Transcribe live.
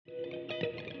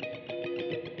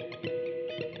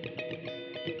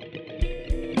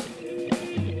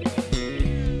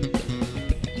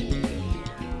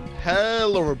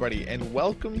Hello, everybody, and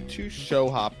welcome to Show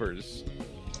Hoppers.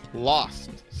 Lost,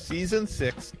 Season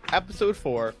 6, Episode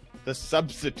 4, The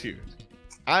Substitute.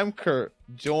 I'm Kurt,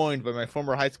 joined by my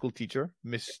former high school teacher,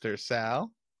 Mr.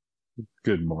 Sal.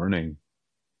 Good morning.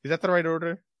 Is that the right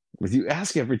order? You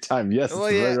ask every time. Yes, Well,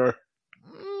 it's the right order.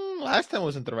 Last time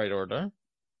wasn't the right order.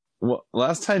 Well,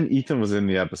 last time Ethan was in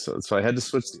the episode, so I had to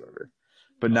switch the order.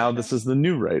 But now this is the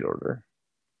new right order.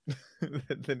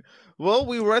 Well,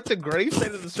 we were at the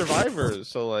gravesite of the survivors,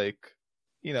 so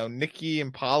Nikki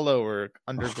and Paulo were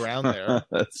underground there.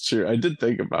 That's true. I did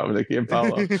think about Nikki and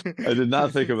Paulo. I did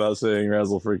not think about saying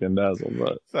Razzle freaking Dazzle,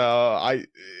 but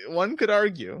one could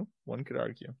argue.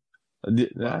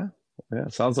 Yeah,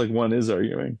 sounds like one is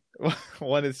arguing.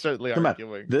 One is certainly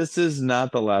arguing. This is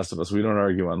not The Last of Us. We don't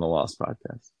argue on the Lost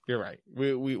podcast. You're right.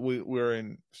 We're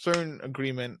in certain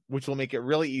agreement, which will make it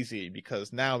really easy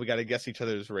because now we got to guess each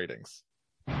other's ratings.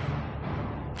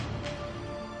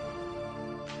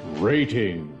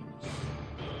 Ratings.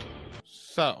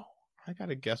 So I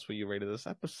gotta guess what you rated this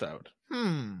episode.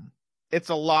 It's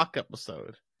a lock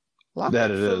episode.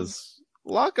 It is.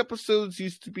 Lock episodes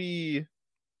used to be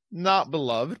not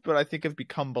beloved, but I think have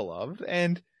become beloved,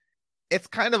 and it's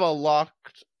kind of a lock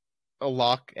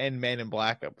and Man in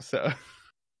Black episode.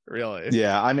 Really?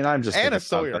 Yeah, I mean, I'm just Anna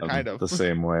Sawyer kind of the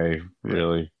same way,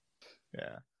 really.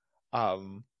 Yeah.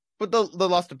 But the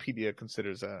Lostopedia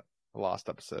considers a lost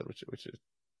episode, which is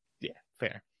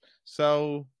fair.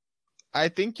 So I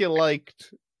think you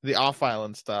liked the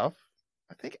off-island stuff.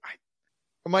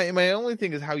 My only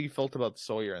thing is how you felt about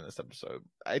Sawyer in this episode.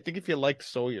 I think if you liked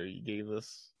Sawyer, you gave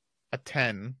this a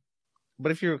 10.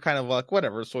 But if you're kind of like,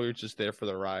 whatever, Sawyer's just there for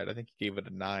the ride, I think you gave it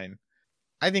a 9.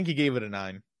 I think you gave it a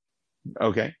 9.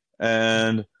 Okay.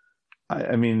 And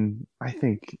I mean, I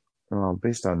think, well,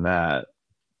 based on that,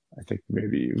 I think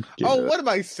maybe you what am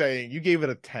I saying? You gave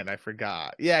it a 10. I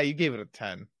forgot. Yeah, you gave it a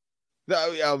 10.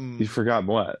 You forgot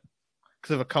what?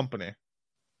 Because of a company.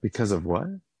 Because of what?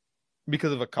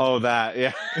 Because of a company. Oh, that,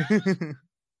 yeah.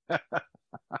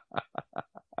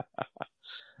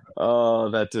 Oh,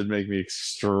 that did make me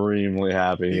extremely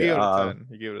happy. You gave it a 10.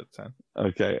 You gave it a 10.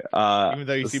 Okay. Even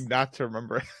though you seem not to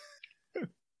remember it.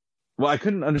 Well, I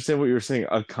couldn't understand what you were saying.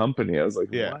 A company. I was like,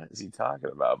 yeah. What is he talking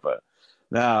about? But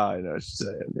now I know what you're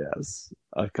saying. Yes.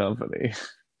 A company.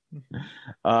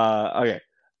 Okay.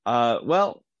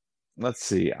 Well, let's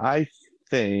see. I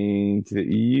think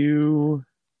that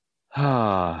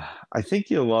I think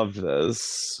you loved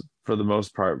this for the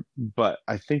most part, but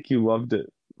I think you loved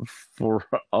it for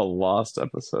a Lost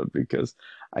episode because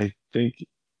I think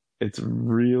it's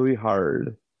really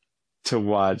hard to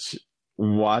watch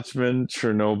Watchmen,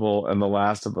 Chernobyl, and The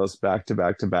Last of Us back to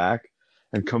back to back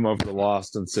and come over to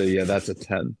Lost and say, yeah, that's a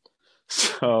 10.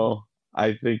 So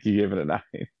I think you gave it a 9.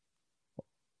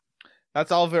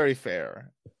 That's all very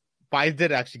fair. But I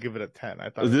did actually give it a 10. I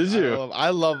thought. Did you? I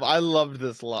loved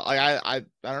this lot. I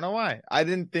don't know why. I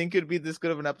didn't think it'd be this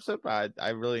good of an episode, but I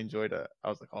really enjoyed it. I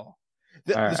was like, oh.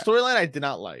 The storyline I did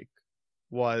not like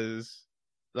was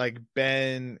like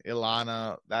Ben,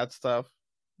 Ilana, that stuff.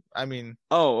 I mean,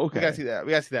 oh, okay. We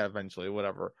gotta see that eventually,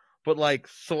 whatever. But like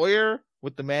Sawyer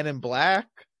with the Man in Black,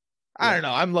 I don't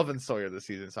know. I'm loving Sawyer this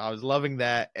season, so I was loving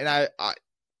that. And I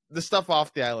the stuff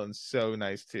off the island's so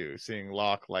nice too, seeing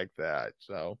Locke like that.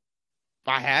 So if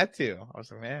I had to, I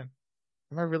was like, man,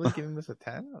 am I really giving this a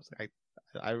 10? I was like,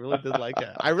 I really did like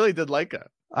it. I really did like it.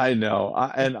 I know.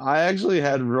 I actually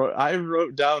I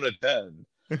wrote down a 10.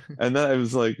 And then I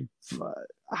was like,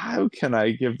 how can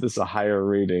I give this a higher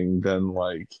rating than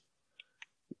like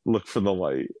Look for the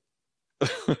Light?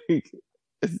 Like,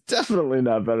 it's definitely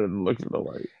not better than Look for the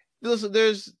Light. Listen,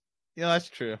 that's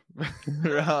true.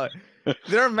 There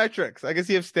are metrics. I guess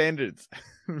you have standards.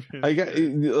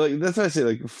 That's what I say.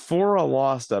 Like, for a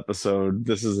Lost episode,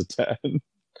 this is a 10.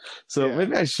 So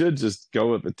maybe I should just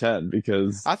go with a 10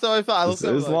 because that's what I thought. This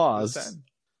is Lost.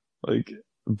 Like,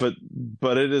 but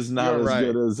it is not as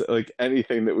good as like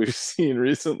anything that we've seen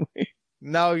recently.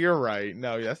 No, you're right.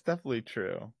 No, that's definitely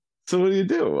true. So what do you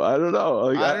do? I don't know.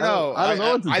 Like, I don't know. I don't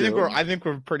know what to do. I think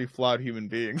we're pretty flawed human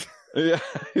beings. Yeah,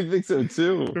 I think so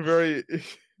too. We're very.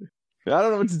 I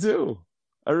don't know what to do.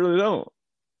 I really don't.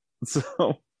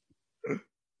 So.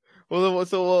 Well,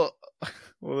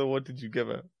 then what did you give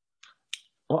it?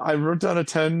 Well, I wrote down a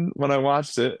 10 when I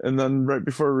watched it, and then right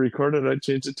before we recorded, I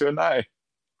changed it to a 9.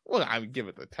 Well, I would give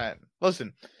it a 10.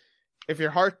 Listen, if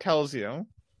your heart tells you,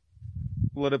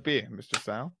 let it be, Mr.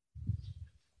 Sal.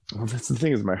 Well, that's the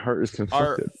thing is my heart is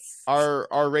conflicted.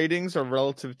 Our ratings are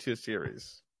relative to a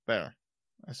series. There.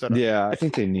 Yeah, I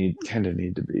think they kind of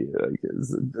need to be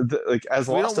like as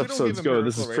Lost episodes go.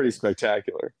 This is pretty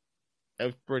spectacular. It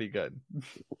was pretty good.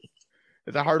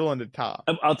 It's a hard one to top.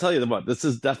 I'll tell you what, this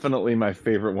is definitely my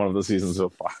favorite one of the seasons so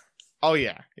far. Oh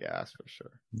yeah, that's for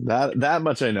sure. That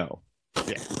much I know.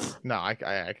 Yeah. No, I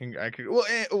can.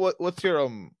 Well, what's your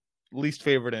least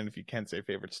favorite, and if you can say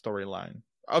favorite storyline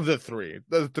of the three?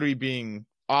 The three being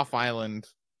Off Island.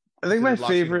 I think my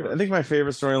favorite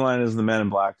storyline is the Man in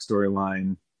Black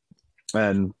storyline,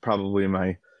 and probably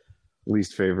my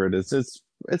least favorite is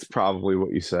it's probably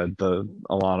what you said, the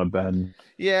Alana Ben.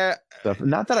 Yeah. Stuff.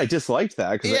 Not that I disliked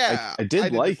that, because I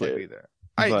did like it either.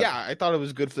 I thought it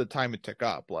was good for the time it took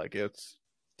up. Like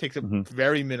takes a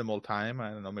very minimal time.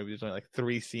 I don't know, maybe there's only like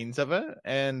 3 scenes of it,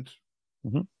 and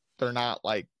they're not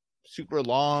like super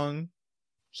long.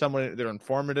 They're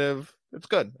informative. It's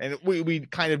good, and we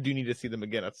kind of do need to see them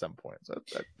again at some point. So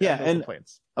no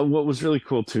complaints. What was really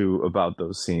cool too about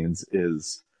those scenes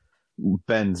is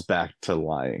Ben's back to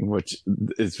lying, which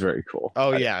is very cool.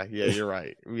 Oh yeah, you're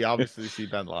right. We obviously see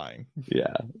Ben lying.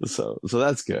 Yeah, so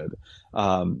that's good.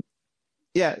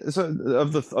 Yeah, so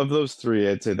of those 3,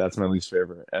 I'd say that's my least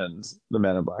favorite, and the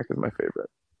Man in Black is my favorite.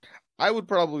 I would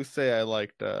probably say I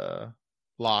liked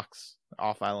Locke's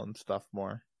Off Island stuff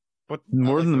more, but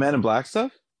more than the Man in Black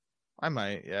stuff. I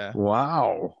might, yeah.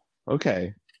 Wow.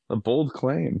 Okay, a bold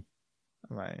claim.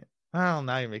 I might. Oh,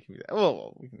 now you're making me.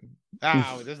 Well, we can.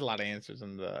 There's a lot of answers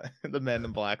in the Men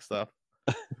in Black stuff.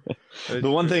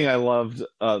 The one thing I loved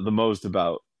the most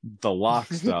about the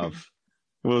Locke stuff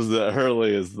was that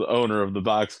Hurley is the owner of the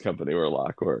box company where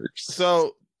Locke works.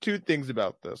 So, 2 things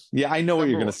about this. Yeah, I know what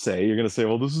you're going to say. You're going to say,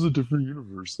 well, this is a different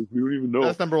universe. Like, we don't even know.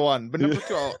 That's number 1. But number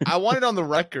 2, I want it on the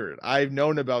record. I've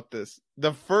known about this.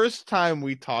 The first time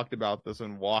we talked about this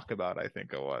in Walkabout, I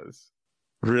think it was.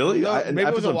 Really? No, maybe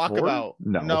it was a Walkabout.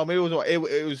 4? No, maybe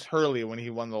it was Hurley when he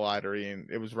won the lottery,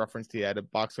 and it was referenced he had a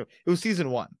box. It was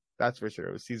season 1. That's for sure.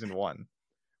 It was season 1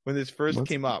 when this first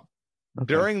came up.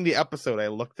 Okay. During the episode, I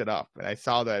looked it up and I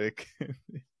saw that it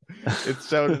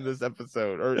showed in this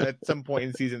episode, or at some point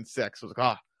in season 6. I was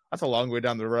like, that's a long way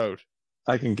down the road.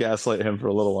 I can gaslight him for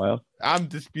a little while. I'm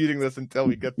disputing this until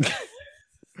we get there.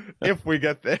 If we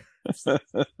get there. Because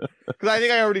I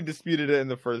think I already disputed it in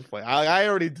the first place. I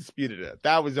already disputed it.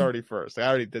 That was already first. I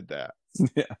already did that.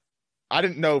 Yeah. I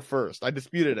didn't know first. I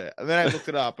disputed it. And then I looked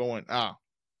it up and went,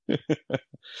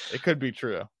 it could be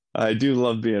true. I do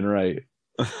love being right.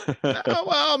 Well,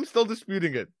 I'm still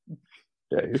disputing it.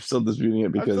 Yeah, you're still disputing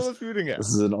it because this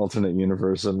is an alternate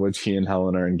universe in which he and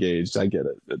Helen are engaged. I get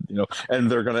it, and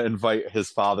they're going to invite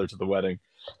his father to the wedding.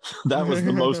 That was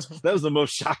the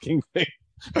most shocking thing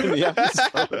in the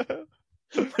episode.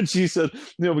 When she said,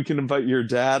 we can invite your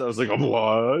dad. I was like,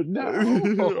 what? No.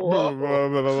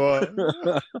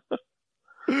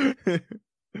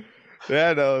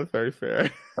 Yeah, no, it's very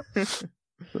fair.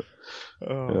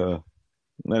 Yeah.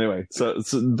 Anyway,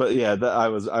 but yeah, I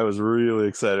was really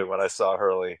excited when I saw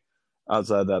Hurley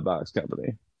outside that box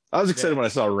company. I was excited when I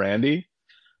saw Randy.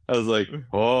 I was like,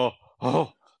 oh,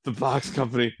 the box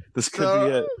company. This could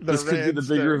be it. This could be the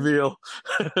big reveal.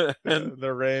 And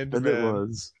the Rand and it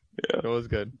was. Yeah. It was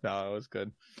good. No, it was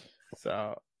good.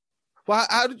 So, well,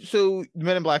 so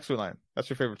Men in Black storyline.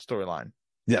 That's your favorite storyline.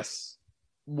 Yes.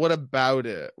 What about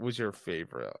it was your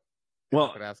favorite? Well,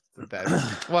 I could ask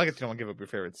that. Well, I guess you don't give up your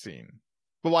favorite scene.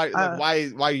 But why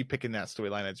are you picking that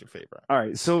storyline as your favorite? All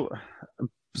right, so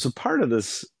part of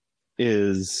this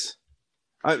is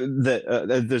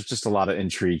that there's just a lot of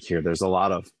intrigue here. There's a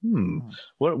lot of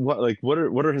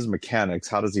what are his mechanics?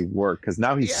 How does he work? Because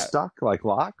now he's stuck like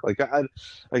Locke. Like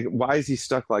why is he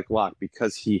stuck like Locke?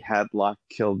 Because he had Locke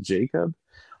kill Jacob.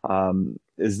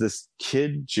 Is this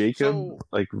kid Jacob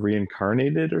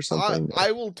reincarnated or something?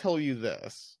 I will tell you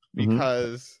this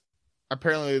because.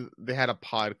 Apparently, they had a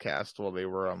podcast while they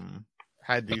were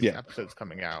had these episodes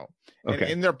coming out, and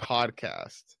in their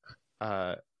podcast,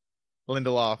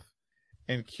 Lindelof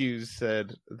and Hughes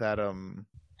said that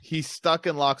he's stuck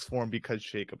in Locke's form because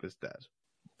Jacob is dead.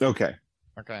 Okay.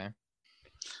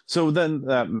 So then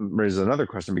that raises another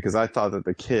question, because I thought that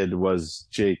the kid was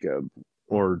Jacob,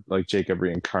 or like Jacob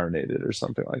reincarnated or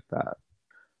something like that.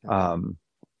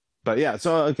 But yeah,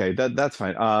 so that's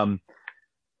fine.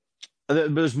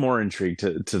 There's more intrigue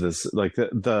to this. Like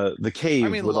the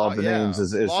cave with all the names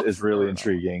is really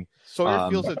intriguing. Sawyer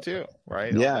feels it ture,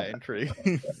 right? Yeah, all that intrigue.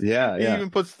 He even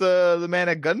puts the man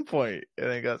at gunpoint,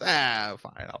 and he goes, fine,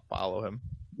 I'll follow him.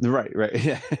 Right,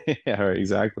 yeah, right,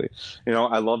 exactly.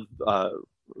 I love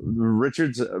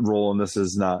Richard's role in this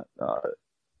is not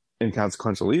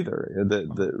inconsequential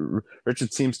either.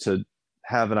 Richard seems to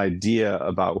have an idea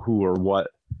about who or what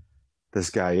this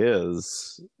guy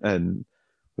is, and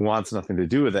wants nothing to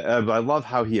do with it. But I love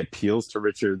how he appeals to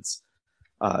Richard's,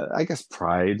 I guess,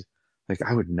 pride. like,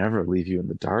 I would never leave you in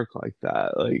the dark like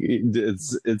that. Like,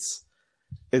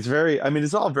 it's very, I mean,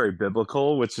 it's all very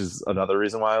biblical, which is another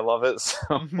reason why I love it.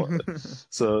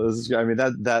 So this is, I mean,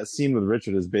 that scene with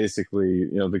Richard is basically,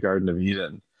 you know, the Garden of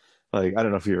Eden. Like, I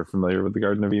don't know if you're familiar with the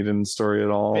Garden of Eden story at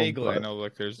all. Vaguely, I know,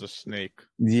 like, there's the snake.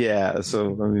 Yeah,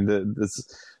 so I mean,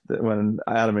 when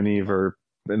Adam and Eve are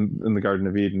in the Garden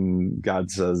of Eden,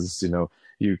 God says, you know,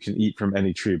 you can eat from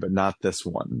any tree, but not this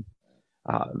one.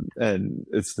 And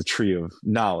it's the tree of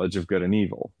knowledge of good and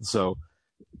evil. So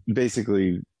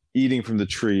basically, eating from the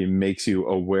tree makes you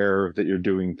aware that you're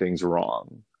doing things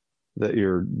wrong, that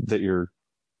you're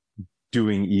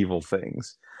doing evil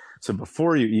things. So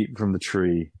before you eat from the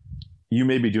tree, you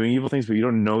may be doing evil things, but you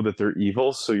don't know that they're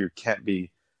evil, so you can't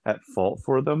be at fault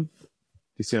for them. Do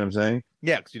you see what I'm saying?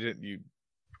 Yeah, because you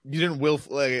didn't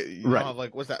willfully, like, you right. don't have,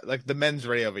 like, what's that, like the mens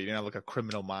rea of it. You didn't have like a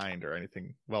criminal mind or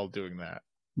anything while doing that.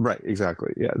 Right,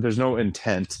 exactly. Yeah, there's no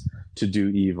intent to do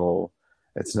evil.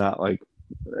 It's not like,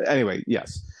 anyway,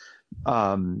 yes.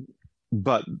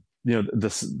 But you know, the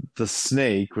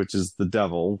snake, which is the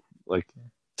devil, like,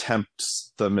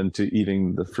 tempts them into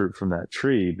eating the fruit from that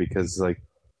tree, because, like,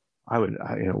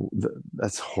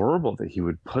 that's horrible that he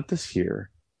would put this here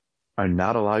and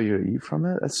not allow you to eat from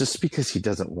it. That's just because he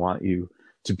doesn't want you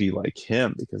to be like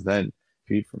him, because then if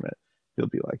you eat from it, you'll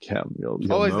be like him. You'll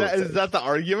is that the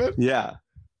argument? Yeah.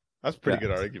 That's a pretty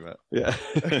good argument. Yeah.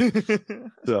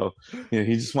 So, you know,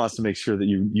 he just wants to make sure that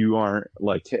you aren't,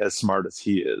 like, as smart as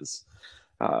he is,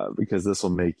 because this will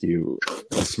make you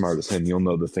as smart as him. You'll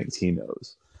know the things he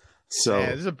knows. So, man,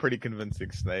 this is a pretty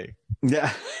convincing snake.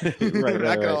 Yeah. Right.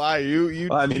 Not gonna lie,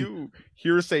 you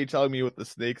hearsay telling me what the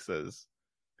snake says.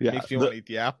 Yeah, makes me want to eat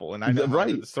the apple, and I know how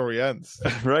the story ends.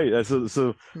 Right.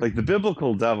 So like, the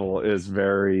biblical devil is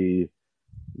very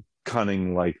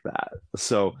cunning like that.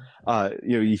 So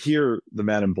you know, you hear the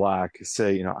man in black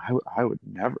say, you know, I would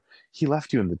never, he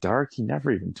left you in the dark, he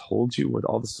never even told you what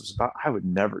all this was about. I would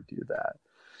never do that.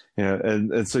 You know,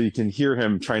 and so you can hear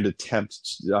him trying to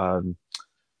tempt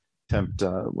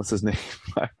what's his name?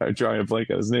 I'm drawing a blank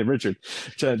on his name. Richard.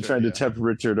 Trying to tempt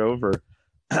Richard over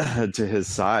to his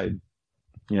side.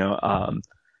 You know,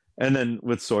 and then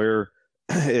with Sawyer,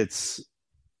 it's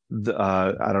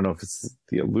I don't know if it's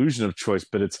the illusion of choice,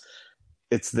 but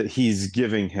it's that he's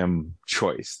giving him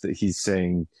choice. That he's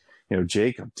saying, you know,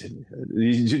 Jacob didn't.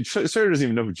 Sawyer doesn't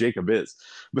even know who Jacob is,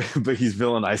 but he's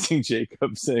villainizing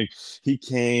Jacob, saying he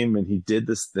came and he did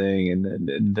this thing,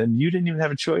 and then you didn't even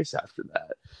have a choice after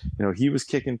that. You know, he was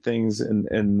kicking things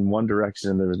in one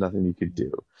direction, and there was nothing you could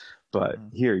do. But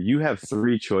here, you have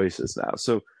three choices now.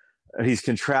 So he's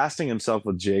contrasting himself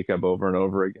with Jacob over and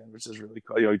over again, which is really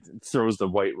cool. You know, he throws the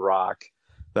white rock.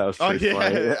 That was pretty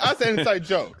funny. That's an inside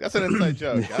joke. That's an inside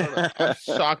joke. I don't know. I'm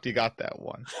shocked you got that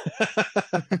one.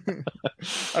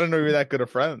 I don't know you're that good of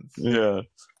friends. Yeah.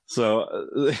 So,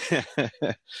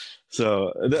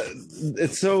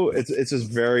 it's just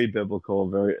very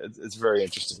biblical. It's very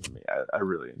interesting to me. I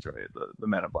really enjoy it, the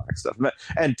Man in Black stuff.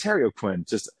 And Terry O'Quinn,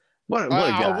 just what a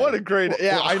guy. What a great,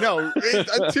 I know.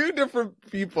 Two different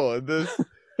people in this.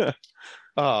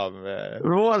 Oh man,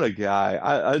 what a guy!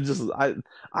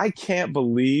 I can't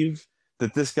believe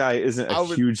that this guy isn't a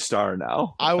huge star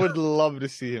now. I would love to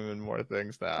see him in more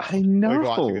things now. I know.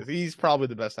 Like, he's probably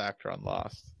the best actor on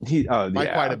Lost. By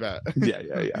quite a bit.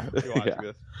 Yeah.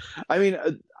 I mean,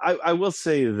 I will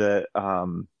say that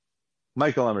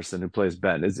Michael Emerson, who plays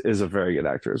Ben, is a very good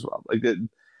actor as well. Like,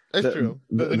 it's true.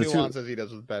 The nuances he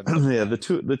does with Ben. Yeah, the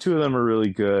two of them are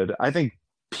really good. I think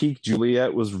peak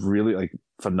Juliet was really, like,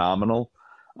 phenomenal,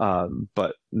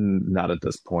 but not at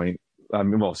this point. I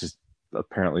mean, well, she's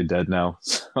apparently dead now.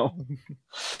 So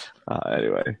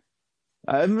anyway,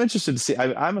 I'm interested to see.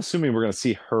 I'm assuming we're going to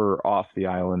see her off the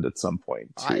island at some point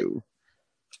too.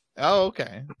 Oh,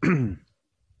 okay.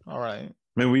 All right. I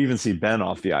mean, we even see Ben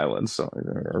off the island, so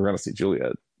we're going to see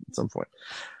Juliet at some point.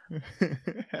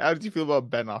 How did you feel about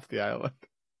Ben off the island?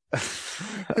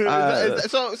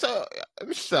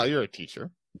 So you're a teacher.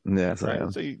 Yes, right? I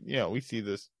am. So we see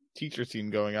this teacher scene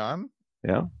going on.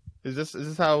 Yeah. Is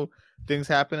this how things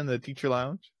happen in the teacher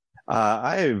lounge?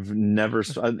 I've never.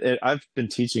 I've been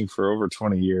teaching for over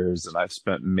 20 years, and I've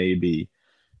spent maybe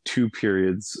 2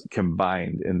 periods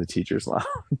combined in the teachers lounge.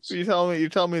 So you're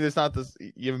telling me there's not this.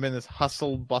 You haven't been this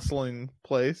hustle bustling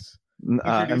place.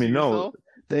 I mean, no.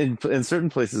 In certain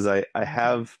places, I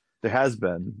have. There has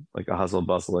been like a hustle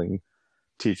bustling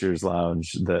teachers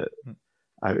lounge that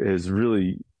is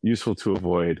really useful to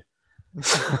avoid.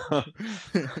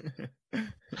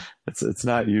 It's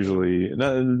not usually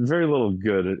very little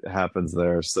good happens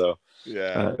there. So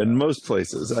Yeah. in most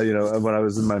places, when I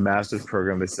was in my master's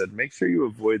program, they said make sure you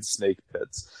avoid snake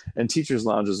pits, and teachers'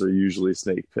 lounges are usually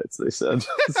snake pits. They said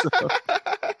so.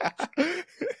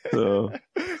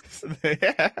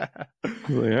 Yeah. I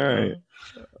was like, all right.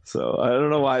 So I don't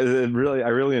know why I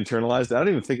really internalized it. I don't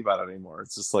even think about it anymore.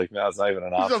 It's just like, no, it's not even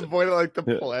an option. Just avoid it like the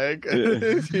plague.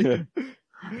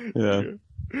 Yeah.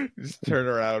 Just turn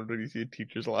around when you see a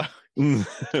teacher's lounge.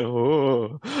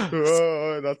 Oh,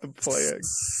 Not the plague.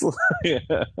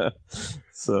 Yeah.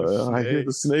 So I hear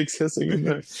the snakes hissing in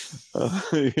there.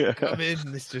 Yeah. Come in,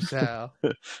 Mr. Sal.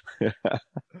 Yeah.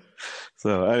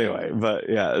 So anyway, but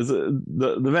yeah,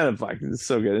 the Man in Black is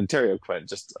so good, and Terry O'Quinn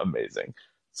just amazing.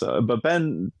 So, but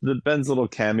Ben's little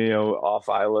cameo off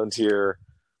island here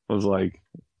was like,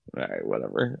 all right,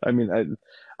 whatever. I mean,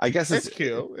 I guess it's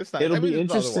cute. It's not. It'll be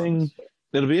interesting.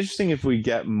 It'll be interesting if we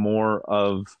get more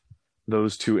of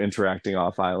those two interacting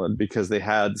off island, because they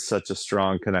had such a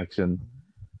strong connection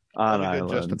on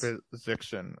island.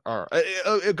 Juxtaposition or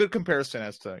a good comparison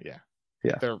as to yeah.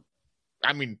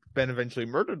 I mean, Ben eventually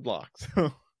murdered Locke.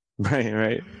 So.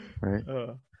 Right.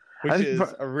 Which is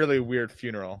a really weird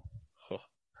funeral.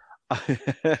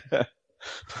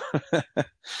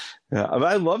 Yeah,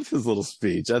 I loved his little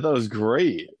speech. I thought it was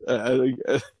great.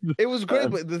 It was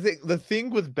great, but the thing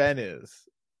with Ben is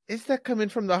that coming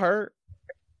from the heart?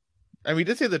 I mean, he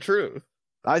did say the truth.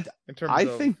 I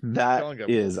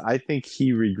think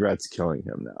he regrets killing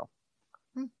him now.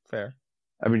 Fair.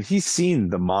 I mean, he's seen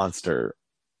the monster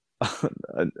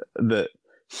that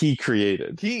he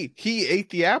created. He ate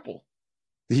the apple.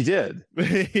 He did.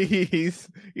 He's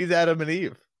Adam and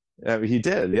Eve. He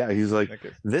did. Yeah, he's like,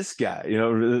 this guy.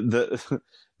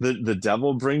 The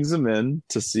devil brings him in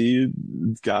to see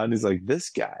God, and he's like,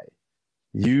 this guy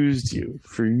used you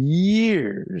for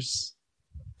years.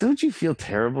 Don't you feel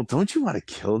terrible? Don't you want to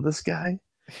kill this guy?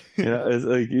 It's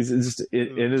like he's just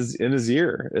in his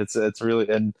ear. It's really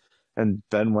and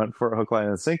Ben went for a hook, line,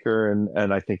 and sinker,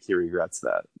 and I think he regrets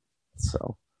that.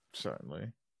 So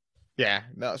certainly, yeah.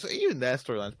 No, so even that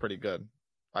storyline's pretty good.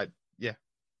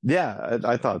 Yeah,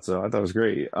 I thought so. I thought it was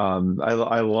great.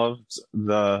 I loved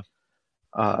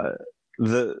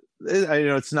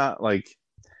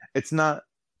it's not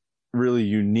really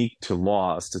unique to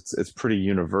Lost. It's pretty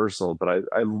universal, but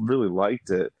I really liked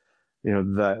it.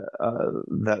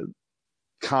 That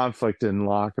conflict in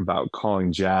Locke about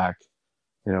calling Jack,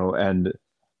 and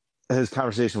his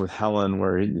conversation with Helen,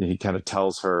 where he kind of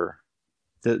tells her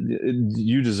that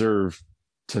you deserve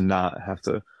to not have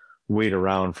to wait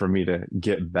around for me to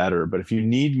get better, but if you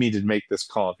need me to make this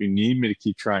call, if you need me to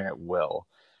keep trying, I will.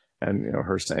 And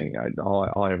her saying,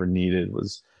 all I ever needed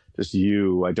was just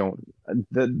you. I don't.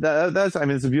 That's. I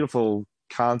mean, it's a beautiful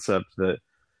concept that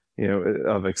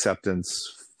of acceptance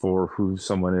for who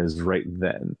someone is right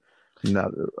then. Now,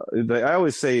 I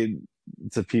always say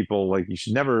to people, like, you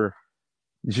should never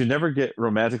get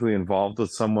romantically involved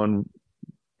with someone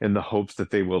in the hopes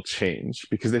that they will change,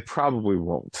 because they probably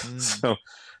won't. So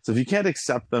if you can't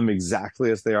accept them exactly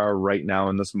as they are right now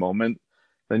in this moment,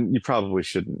 then you probably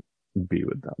shouldn't be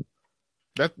with them.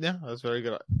 That's very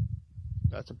good.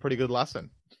 That's a pretty good lesson.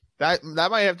 That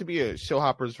might have to be a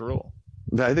Showhopper's rule.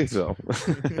 I think so.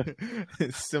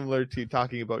 It's similar to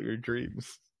talking about your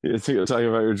dreams. Yeah, talking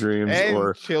about your dreams, and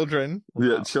or children.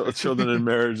 Yeah, children and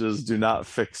marriages do not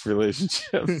fix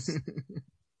relationships.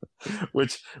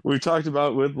 Which we've talked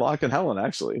about with Locke and Helen,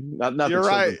 actually. Not You're the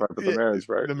right. children part, but the marriage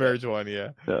part. The marriage one, yeah.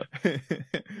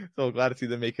 So glad to see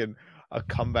them making a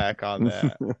comeback on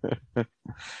that. Yeah.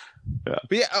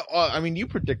 But yeah, I mean, you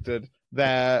predicted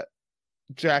that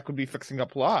Jack would be fixing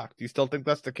up Locke. Do you still think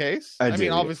that's the case? I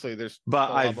mean, obviously, there's but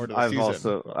a lot more to the I've season,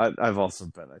 also but... I've also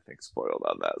been, I think, spoiled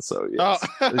on that. So yes.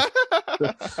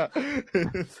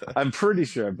 I'm pretty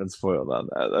sure I've been spoiled on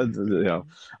that.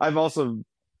 I've also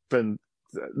been,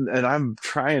 and I'm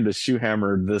trying to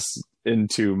shoehammer this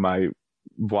into my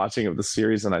watching of the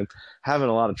series, and I'm having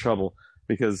a lot of trouble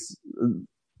because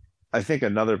I think I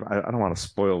don't want to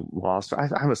spoil Lost.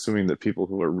 I'm assuming that people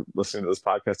who are listening to this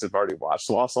podcast have already watched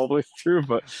Lost all the way through,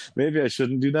 but maybe I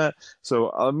shouldn't do that. So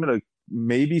I'm going to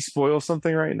maybe spoil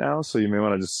something right now. So you may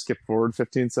want to just skip forward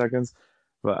 15 seconds.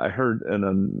 But I heard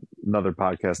in another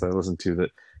podcast I listened to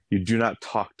that you do not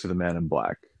talk to the Man in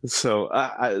Black. So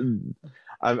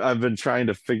I've been trying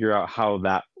to figure out how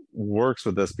that works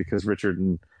with this, because Richard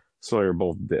and Sawyer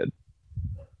both did.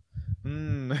 All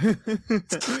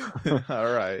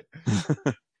right.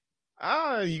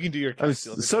 You can do your.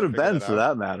 So did Ben, for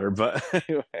that matter. But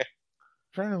anyway, I'm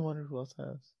trying to wonder who else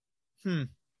has.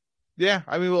 Yeah,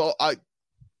 I mean, well,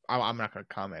 I'm not going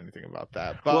to comment anything about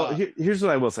that. Well, But here's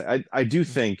what I will say. I do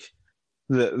think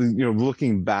that,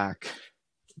 looking back,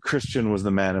 Christian was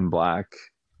the man in black.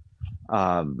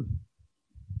 I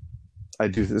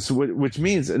do this, which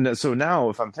means, and so now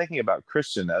if I'm thinking about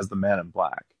Christian as the man in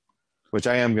black, which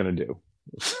I am going to do,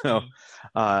 so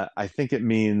I think it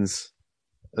means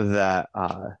that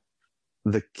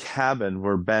the cabin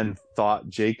where Ben thought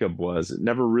Jacob was, it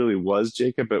never really was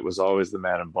Jacob. It was always the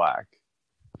man in black.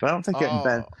 But I don't think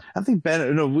Ben. I think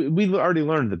Ben. No, we already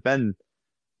learned that Ben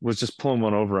was just pulling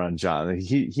one over on John.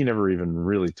 He never even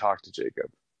really talked to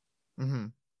Jacob. Mm-hmm.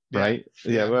 Right?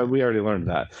 Yeah, well, we already learned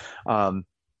that.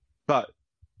 But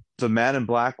the man in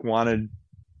black wanted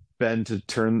Ben to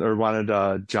turn, or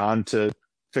wanted John to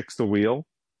fix the wheel,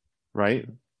 right?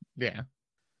 Yeah.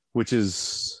 Which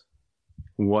is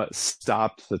what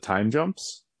stopped the time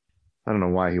jumps. I don't know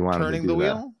why he wanted turning to do the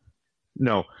that. wheel.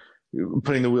 No,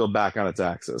 putting the wheel back on its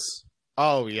axis.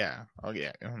 Oh yeah.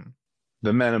 Mm-hmm.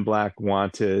 The men in black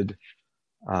wanted.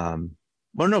 But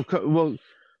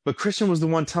Christian was the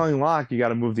one telling Locke, "You got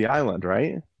to move the island,"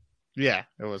 right? Yeah,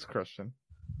 it was Christian.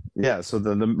 Yeah, so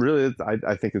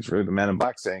I think it's really the man in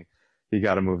black saying, "You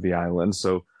got to move the island."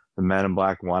 So the man in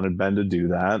black wanted Ben to do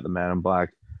that. The man in black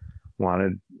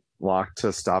wanted Locke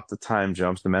to stop the time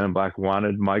jumps. The man in black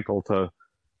wanted Michael to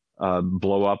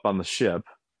blow up on the ship.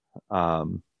 But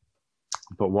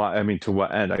why? I mean, to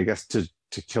what end? I guess to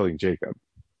killing Jacob.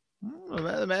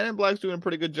 The man in black's doing a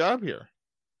pretty good job here.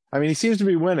 I mean, he seems to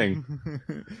be winning.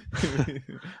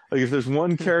 Like, if there's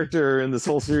one character in this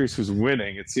whole series who's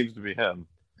winning, it seems to be him.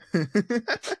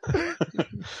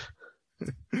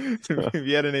 If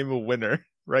you had to name a winner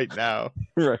right now,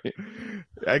 right?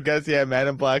 I guess Man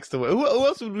in Black's the who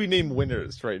else would we name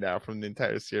winners right now from the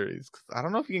entire series? I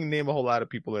don't know if you can name a whole lot of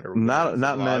people that are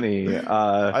not many.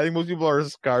 I think most people are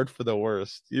scarred for the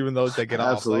worst, even those that get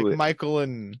off, like Michael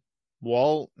and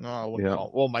Walt. No, I wouldn't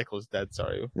call. Well, Michael's dead.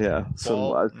 Sorry. Yeah.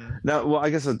 So now, well, I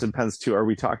guess it depends too. Are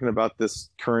we talking about this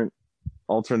current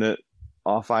alternate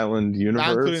off-island universe?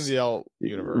 Not including the L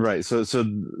universe, right? So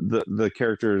the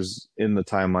characters in the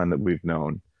timeline that we've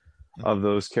known, of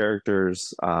those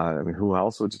characters, I mean, who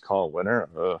else would you call a winner?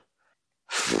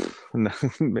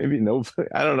 Maybe nobody.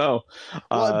 I don't know.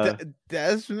 Well,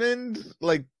 Desmond,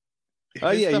 like, oh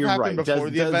yeah, you're right.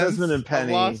 Desmond and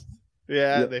Penny.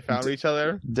 Yeah, they found each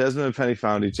other. Desmond and Penny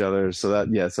found each other. So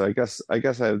that, yeah. So I guess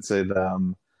I would say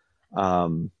them.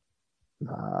 And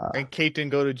Kate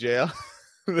didn't go to jail.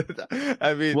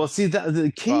 I mean, well, see,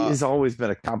 the Kate has always been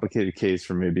a complicated case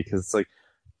for me, because it's like,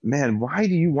 man, why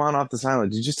do you want off this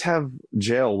island? You just have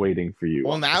jail waiting for you.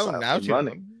 Well, now she's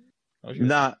running.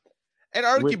 Not, and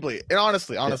arguably, and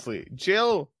honestly,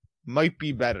 jail might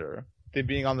be better than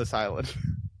being on this island.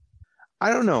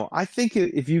 I don't know. I think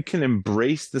if you can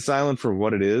embrace this island for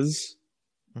what it is,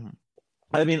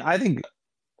 I mean, I think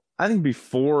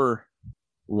before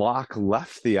Locke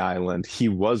left the island, he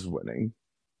was winning.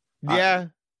 Yeah,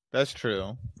 that's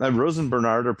true. Rose and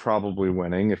Bernard are probably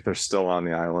winning if they're still on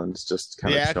the island. Just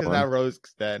kind of because now Rose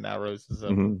is dead. Now Rose is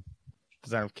doesn't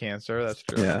have cancer. That's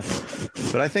true. Yeah,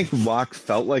 but I think Locke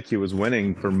felt like he was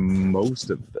winning for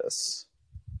most of this.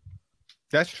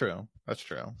 That's true.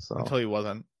 So, until he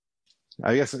wasn't.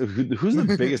 I guess who's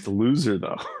the biggest loser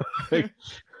though?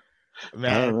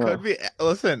 Man, it could be.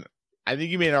 Listen, I think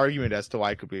you made an argument as to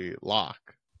why it could be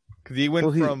Locke, because he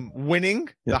went from winning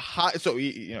the high. So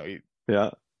he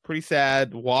pretty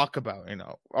sad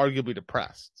walkabout. Arguably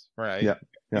depressed, right? Yeah.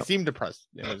 He seemed depressed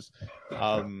in his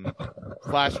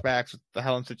flashbacks with the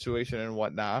Helen situation and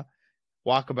whatnot.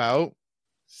 Walkabout,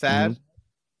 sad.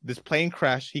 This plane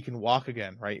crash, he can walk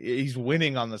again, right? He's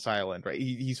winning on this island, right?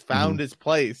 He's found his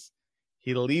place.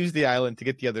 He leaves the island to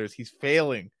get the others. He's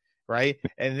failing, right?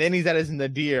 And then he's at his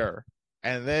nadir.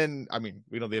 And then, I mean,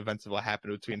 we know the events of what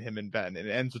happened between him and Ben, and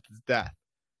it ends with his death.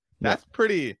 That's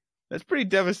pretty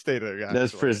devastating. Actually.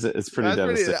 It's pretty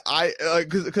devastating.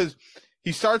 Because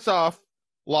he starts off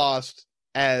lost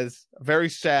as very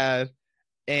sad,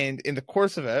 and in the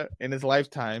course of it, in his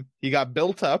lifetime, he got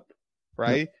built up,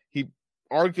 right? He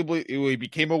arguably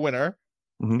became a winner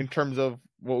in terms of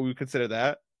what we would consider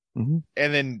that. And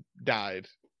then died,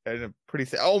 and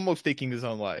almost taking his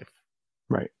own life.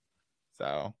 Right.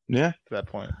 So to that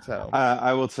point. So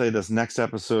I will say this: next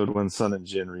episode, when Sun and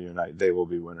Jin reunite, they will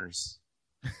be winners.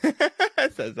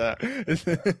 Says that. Is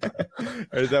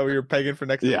that what you're pegging for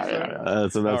next episode? Yeah.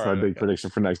 That's my big prediction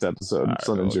for next episode. Right,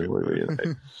 Sun and Jin will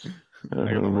reunite.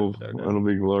 It'll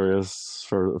be glorious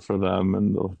for them,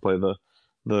 and they'll play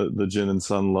the Jin and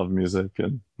Sun love music,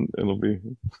 and it'll be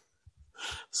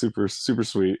super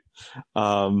sweet.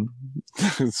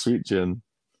 Sweet Jin.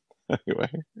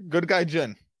 Anyway, good guy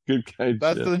Jin. good guy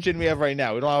That's Jin. the Jin we have right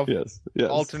now. We don't have Yes.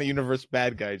 alternate universe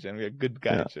bad guy Jin. We have good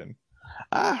guy Jin.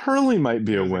 Hurley might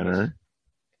be a winner.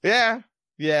 Yeah.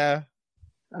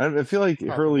 I feel like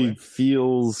Probably. Hurley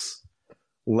feels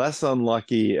less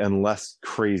unlucky and less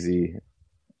crazy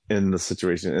in the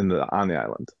situation on the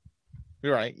island.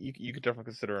 You're right. You could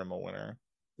definitely consider him a winner.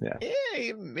 Yeah.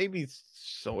 Maybe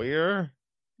Sawyer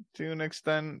to an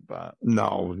extent, but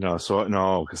no, because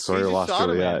Sawyer lost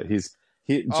Juliet.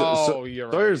 You're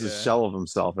right. Sawyer's a shell of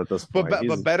himself at this point.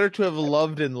 But better to have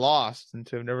loved and lost than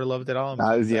to have never loved at all.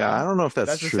 I don't know if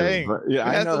that's true. The saying. But yeah,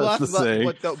 I know that's the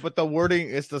saying. But the wording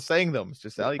is the saying, though,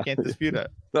 Mr. Sal. You can't dispute it.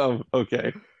 Oh,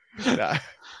 okay. Yeah,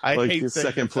 I like hate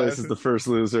second place is the first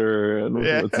loser, and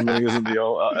winning isn't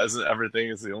everything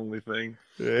is the only thing.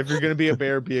 If you're gonna be a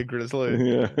bear, be a grizzly.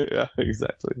 Yeah,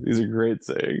 exactly. These are great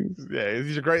sayings. Yeah,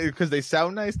 these are great because they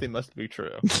sound nice. They must be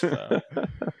true.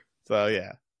 So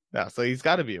yeah. No, so he's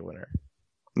got to be a winner.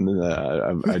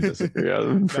 I disagree.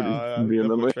 I'm pretty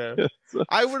vehemently.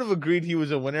 I would have agreed he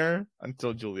was a winner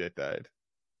until Juliet died.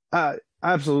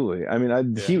 Absolutely. I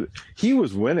mean, he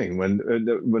was winning when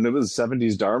it was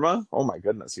 70s Dharma. Oh my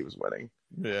goodness, he was winning.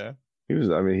 Yeah, he was.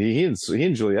 I mean, he and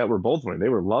Juliet were both winning. They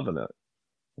were loving it.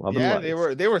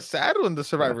 They were sad when the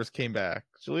survivors came back.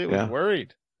 Juliet was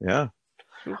worried. Yeah,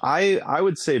 I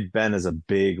would say Ben is a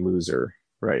big loser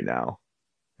right now.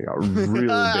 Really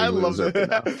big loser.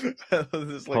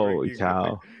 Holy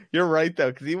cow! You're right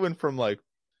though, because he went from the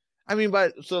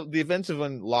events of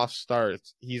when Lost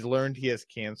starts, he's learned he has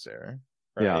cancer.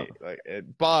 Right? Yeah.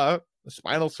 But the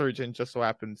spinal surgeon just so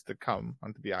happens to come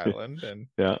onto the island, and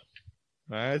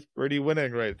that's pretty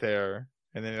winning right there.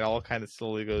 And then it all kind of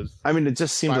slowly goes. I mean, it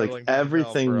just seemed like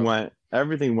everything went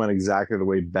exactly the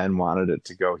way Ben wanted it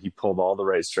to go. He pulled all the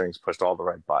right strings, pushed all the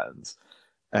right buttons,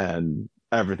 and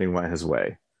everything went his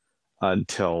way.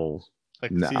 Until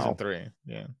now. Season 3,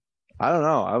 yeah. I don't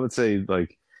know. I would say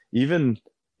even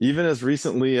as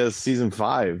recently as season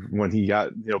 5, when he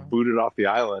got booted off the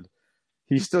island,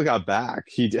 he still got back.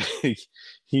 He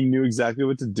knew exactly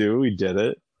what to do. He did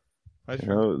it. It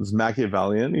was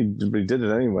Machiavellian. He did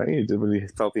it anyway. He did what he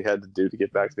felt he had to do to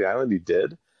get back to the island. He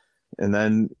did, and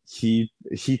then he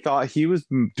thought he was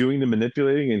doing the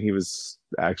manipulating, and he was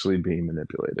actually being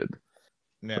manipulated.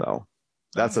 Yeah. So.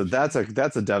 That's a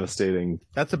devastating.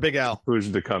 That's a big L.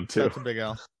 Conclusion to come to. That's a big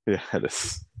L. Yeah, it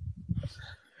is.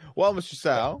 Well, Mr.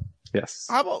 Sal. Yes.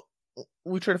 How about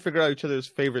we try to figure out each other's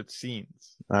favorite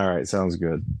scenes? All right, sounds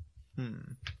good.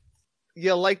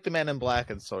 You like the Man in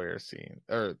Black and Sawyer scene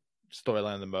or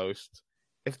storyline the most?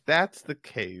 If that's the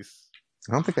case,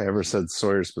 I don't think I ever said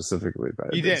Sawyer specifically.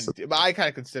 But you didn't. But I kind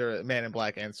of consider it Man in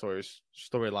Black and Sawyer's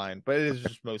storyline, but it is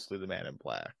just mostly the Man in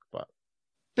Black. But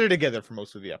they're together for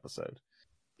most of the episode.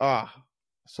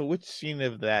 So which scene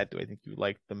of that do I think you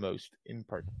like the most in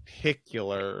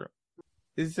particular?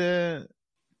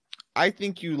 I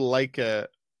think you like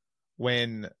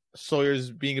when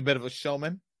Sawyer's being a bit of a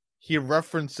showman. He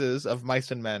references Of Mice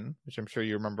and Men, which I'm sure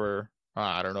you remember.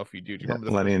 I don't know if you do. Do you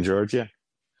remember Lenny and George? Yeah.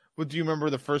 But do you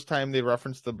remember the first time they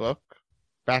referenced the book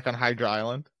back on Hydra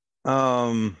Island?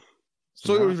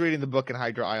 Sawyer was reading the book in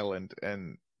Hydra Island,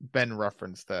 and Ben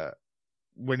referenced that.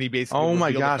 When he basically oh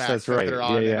my gosh, that's right. They're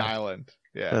on an island.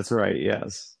 Yeah, that's right.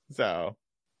 Yes. So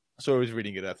I was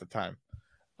reading it at the time.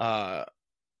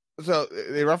 So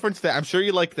they referenced that. I'm sure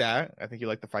you like that. I think you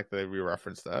like the fact that they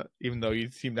re-referenced that, even though you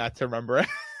seem not to remember it.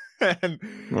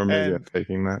 Or maybe I'm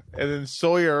faking that. And then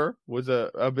Sawyer was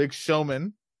a big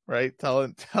showman, right?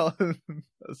 Telling a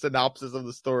synopsis of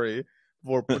the story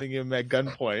before putting him at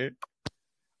gunpoint.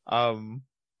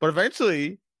 But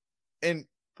eventually, and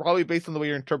probably based on the way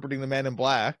you're interpreting the Man in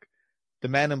Black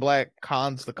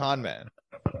cons the con man,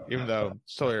 even though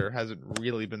Sawyer hasn't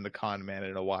really been the con man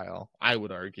in a while, I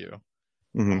would argue.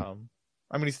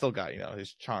 He's still got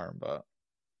his charm, but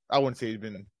I wouldn't say he's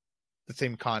been the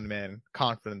same con man,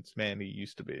 confidence man he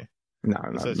used to be. No,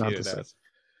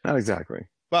 not exactly.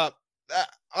 But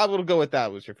I will go with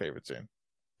that was your favorite scene.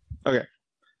 Okay,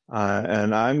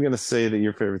 and I'm gonna say that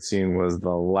your favorite scene was the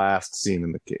last scene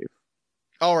in the cave.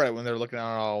 All right, when they're looking at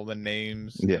all the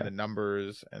names, and the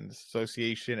numbers, and the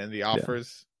association, and the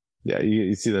offers. Yeah,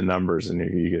 you see the numbers and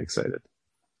you get excited.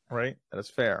 Right, that is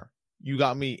fair. You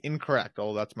got me incorrect.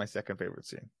 Oh, that's my second favorite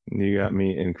scene. You got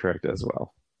me incorrect as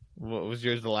well. What was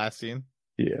yours? The last scene?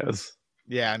 Yes.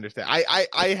 Yeah, I understand.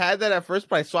 I had that at first,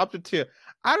 but I swapped it to.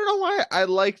 I don't know why I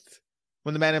liked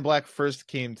when the Man in Black first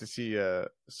came to see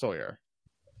Sawyer.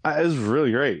 It was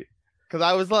really great. Because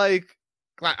I was like,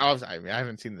 I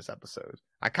haven't seen this episode.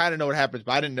 I kind of know what happens,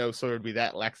 but I didn't know Sawyer would be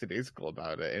that lackadaisical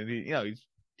about it. And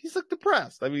he's like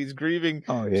depressed. I mean, he's grieving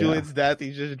Juliet's death.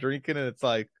 He's just drinking, and it's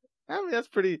like, I mean, that's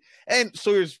pretty. And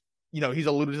Sawyer's, he's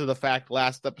alluded to the fact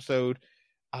last episode.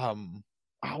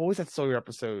 What was that Sawyer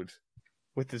episode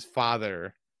with his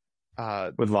father?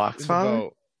 With Locke's in the father?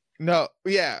 boat. No,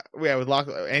 with Locke,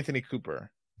 Anthony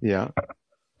Cooper. Yeah.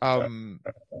 The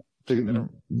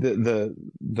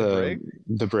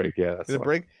break, yeah. The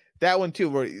break. That one too,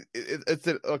 where it's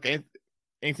okay.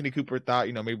 Anthony Cooper thought,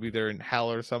 maybe they're in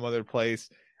hell or some other place.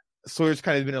 Sawyer's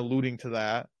kind of been alluding to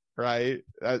that, right?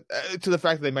 To the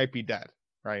fact that they might be dead,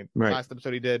 right? Last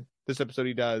episode he did. This episode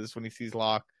he does when he sees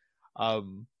Locke.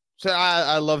 So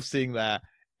I love seeing that,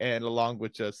 and along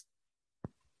with just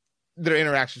their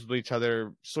interactions with each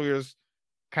other, Sawyer's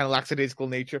kind of lackadaisical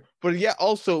nature, but yet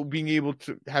also being able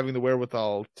to having the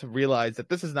wherewithal to realize that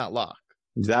this is not Locke.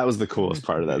 That was the coolest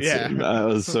part of that scene. That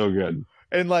was so good.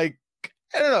 And like,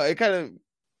 I don't know,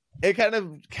 it kind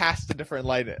of casts a different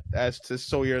light as to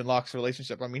Sawyer and Locke's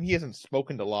relationship. I mean, he hasn't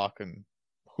spoken to Locke in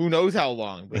who knows how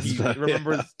long, but he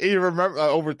remembers. He remembers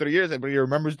over 3 years, but he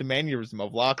remembers the mannerism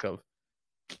of Locke.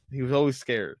 He was always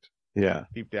scared. Yeah,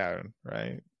 deep down,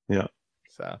 right? Yeah.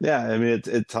 So yeah, I mean,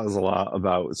 it tells a lot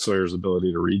about Sawyer's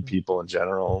ability to read people in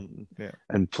general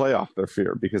and play off their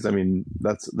fear, because I mean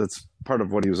that's part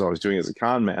of what he was always doing as a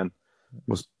con man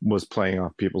was playing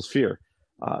off people's fear,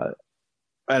 and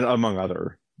among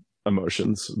other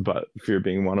emotions, but fear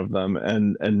being one of them.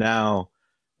 And now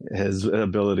his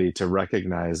ability to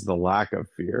recognize the lack of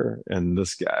fear in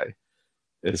this guy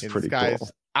is pretty cool.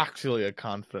 Actually a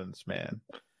confidence man.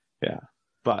 Yeah,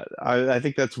 but I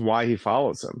think that's why he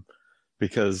follows him.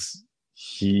 Because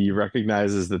he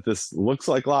recognizes that this looks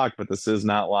like Locke, but this is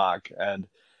not Locke. And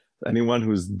anyone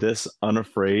who's this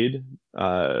unafraid,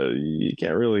 you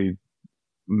can't really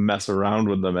mess around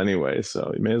with them anyway.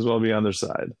 So you may as well be on their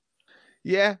side.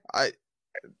 Yeah,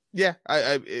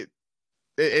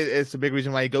 it's a big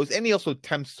reason why he goes. And he also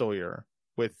tempts Sawyer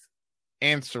with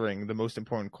answering the most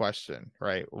important question,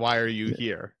 right? Why are you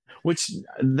here? Which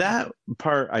that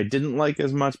part I didn't like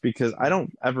as much, because I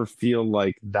don't ever feel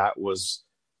like that was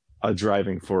a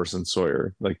driving force in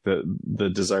Sawyer, like the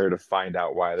desire to find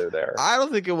out why they're there. I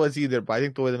don't think it was either, but I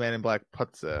think the way the Man in Black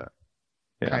puts it,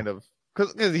 kind of,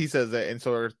 because he says it, and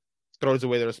Sawyer throws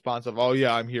away the response of, "Oh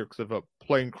yeah, I'm here because of a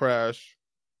plane crash,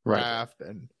 raft,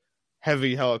 and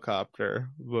heavy helicopter."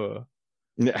 Ugh.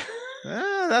 Yeah,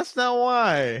 that's not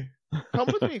why. Come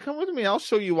with me. I'll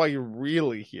show you why you're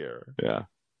really here. Yeah.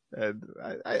 And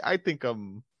I think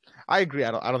I agree.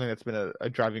 I don't think that's been a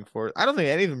driving force. I don't think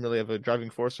any of them really have a driving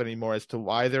force anymore as to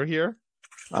why they're here.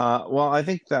 Well, I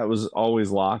think that was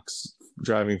always Locke's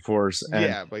driving force,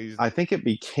 and but I think it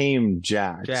became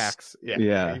Jack's.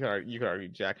 Yeah. You could argue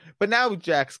Jack, but now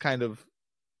Jack's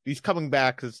he's coming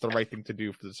back because it's the right thing to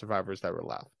do for the survivors that were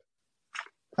left.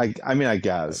 I mean, I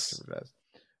guess.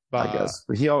 But, I guess,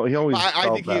 but he always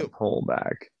felt that pull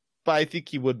back. But I think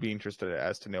he would be interested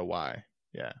as to know why.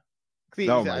 Yeah.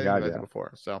 Oh my god! Yeah.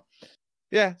 Before, so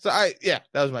yeah. So that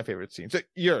was my favorite scene. So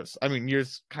yours,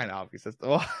 yours kind of obvious. That's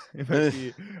it might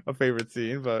be a favorite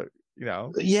scene, but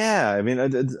Yeah, I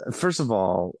mean, first of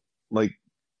all, like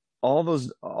all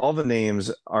the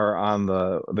names are on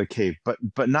the cape,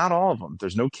 but not all of them.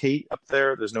 There's no Kate up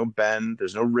there. There's no Ben.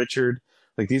 There's no Richard.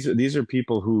 Like these are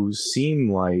people who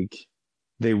seem like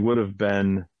they would have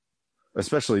been,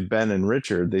 especially Ben and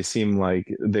Richard, they seem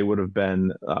like they would have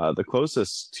been the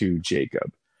closest to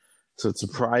Jacob. So it's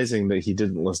surprising that he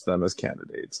didn't list them as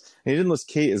candidates. And he didn't list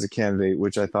Kate as a candidate,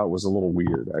 which I thought was a little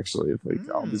weird, actually.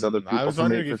 All these other people, I was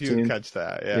wondering if you would catch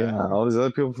that. Yeah, all these other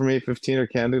people from 815 are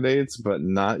candidates, but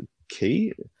not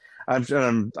Kate. I'm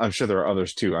sure there are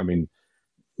others too. I mean,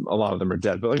 a lot of them are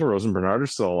dead, but like Rose and Bernard are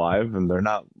still alive, and they're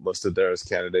not listed there as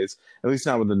candidates, at least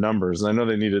not with the numbers. And I know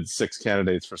they needed 6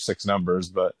 candidates for 6 numbers,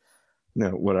 but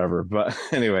whatever. But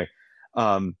anyway,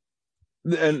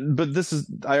 but this is,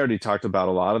 I already talked about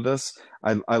a lot of this.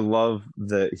 I love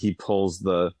that he pulls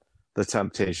the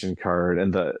temptation card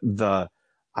and the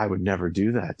I would never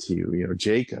do that to you.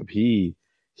 Jacob, he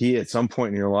at some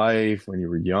point in your life when you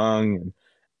were young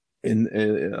and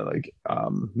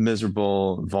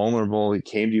miserable, vulnerable, he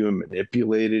came to you and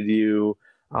manipulated you.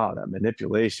 Oh, that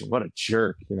manipulation! What a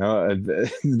jerk,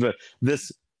 But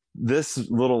this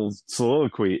little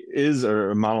soliloquy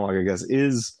or monologue, I guess,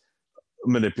 is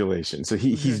manipulation. So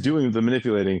he's doing the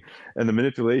manipulating, and the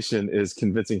manipulation is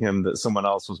convincing him that someone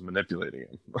else was manipulating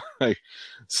him.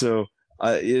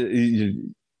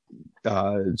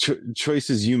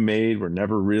 Choices you made were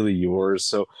never really yours.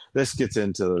 So this gets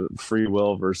into free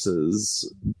will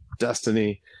versus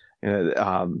destiny,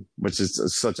 and which is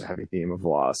such a heavy theme of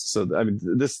Lost. So I mean,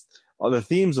 the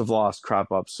themes of Lost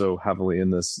crop up so heavily in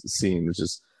this scene, which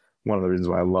is one of the reasons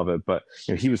why I love it. But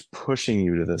he was pushing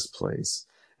you to this place,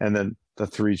 And then the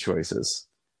three choices: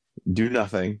 do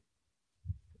nothing,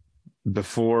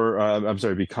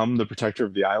 become the protector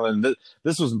of the island.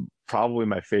 This was probably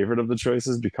my favorite of the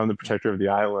choices: become the protector of the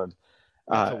island.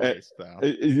 That's a waste, though.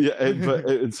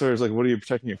 But Sawyer's like, "What are you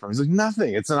protecting it from?" He's like,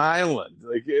 "Nothing. It's an island."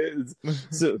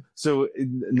 So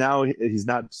now he's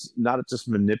not just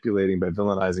manipulating by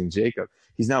villainizing Jacob.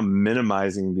 He's now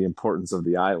minimizing the importance of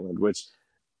the island, which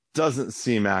doesn't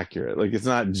seem accurate. Like, it's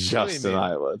not just an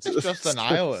island. It's just an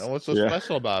island. What's so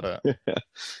special about it?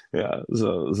 Yeah.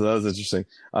 So that was interesting.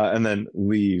 And then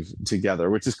leave together,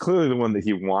 which is clearly the one that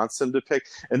he wants him to pick.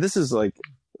 And this is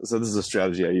a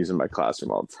strategy I use in my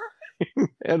classroom all the time.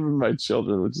 And with my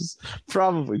children, which is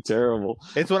probably terrible.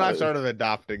 It's what I've started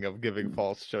adopting, of giving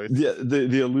false choices. Yeah,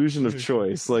 the illusion of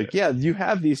choice. Like, yeah, you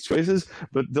have these choices,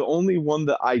 but the only one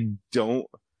that I don't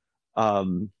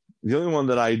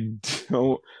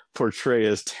portray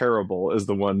as terrible is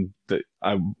the one that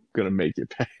I'm gonna make you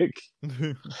pick.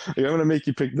 Like, I'm gonna make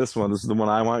you pick this one. This is the one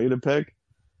I want you to pick.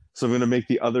 So I'm gonna make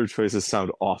the other choices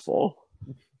sound awful.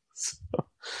 So,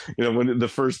 when the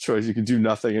first choice, you can do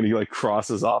nothing, and he like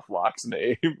crosses off Locke's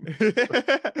name.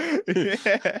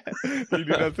 Yeah, you do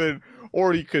nothing,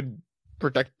 or you could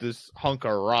protect this hunk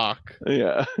of rock.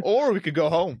 Yeah, or we could go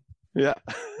home. Yeah,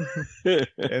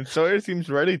 and Sawyer seems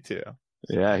ready to.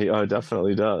 Yeah, he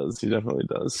definitely does. He definitely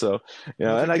does. So,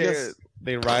 and I guess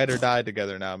they ride or die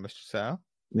together now, Mr. Sal.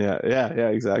 Yeah,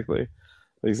 exactly.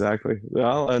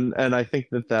 Well, and I think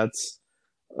that's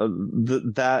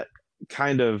that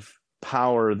kind of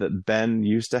power that Ben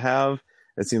used to have.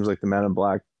 It seems like the Man in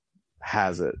Black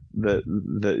has it. That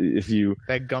if you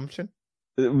that gumption,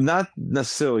 not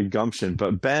necessarily gumption,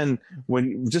 but Ben,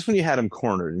 when you had him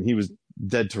cornered and he was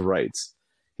dead to rights,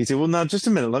 he'd say, "Well, now just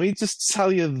a minute. Let me just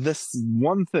tell you this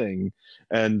one thing,"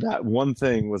 and that one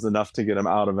thing was enough to get him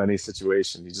out of any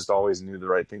situation. He just always knew the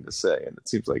right thing to say, and it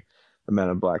seems like the Man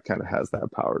in Black kind of has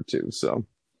that power too. So,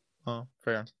 oh,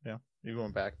 fair, yeah. You're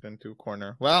going back then to a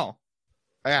corner. Well,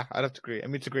 yeah, I'd have to agree. I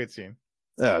mean, it's a great scene.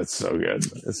 Yeah, it's so good.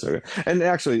 And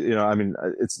actually,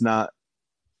 it's not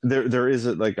there is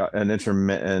an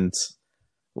intermittent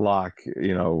Locke,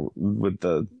 with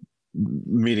the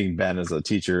meeting Ben as a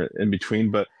teacher in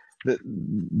between, but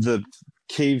the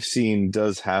cave scene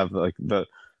does have like the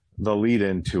lead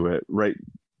into it right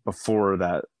before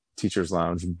that teacher's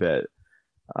lounge bit,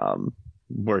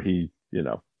 where he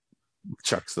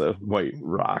chucks the white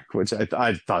rock, which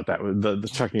I thought that was the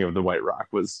chucking of the white rock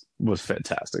was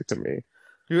fantastic to me.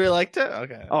 You really liked it?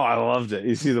 Okay. Oh, I loved it.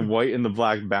 You see the white and the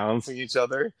black balancing each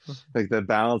other, like the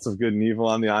balance of good and evil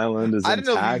on the island is. I don't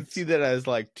know if you see that as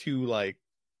like too like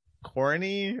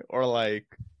corny or like.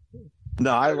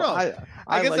 No, I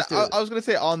guess I was gonna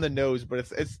say on the nose,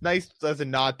 but it's nice as a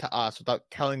nod to us without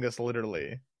telling us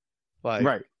literally, like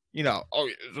right.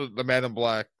 The Man in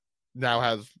Black now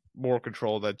has more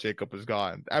control that Jacob is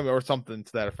gone. I mean, or something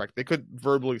to that effect. They could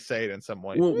verbally say it in some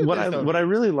way. Well, what I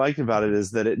really liked about it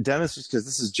is that it demonstrates, because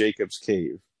this is Jacob's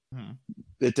cave.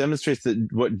 It demonstrates that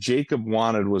what Jacob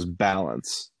wanted was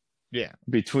balance. Yeah.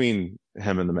 Between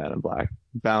him and the Man in Black,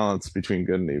 balance between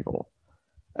good and evil.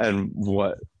 And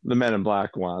what the Man in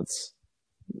Black wants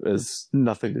is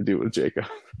nothing to do with Jacob.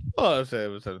 Well, I would say it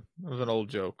was an old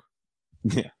joke.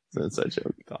 Yeah, it's an inside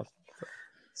joke.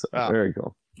 So very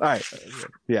cool. All right.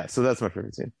 Yeah, so that's my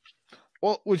favorite scene.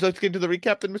 Well, would you like to get into the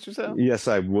recap then, Mr. Sal? Yes,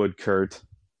 I would, Kurt.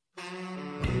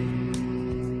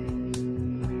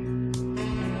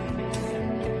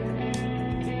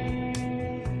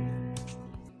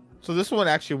 So this one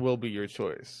actually will be your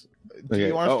choice. Do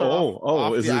you want to start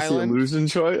off is this the illusion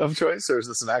of choice, or is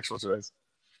this an actual choice?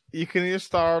 You can either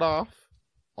start off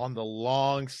on the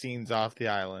long scenes off the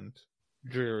island,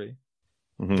 dreary,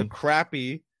 the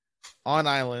crappy on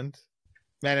island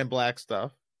Man in Black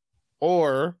stuff,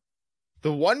 or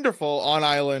the wonderful on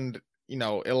island,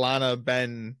 Ilana,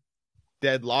 Ben,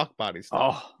 dead Locke body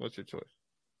stuff. Oh. What's your choice?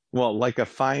 Well, like a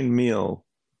fine meal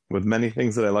with many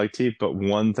things that I like to eat, but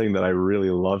one thing that I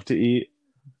really love to eat,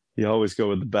 you always go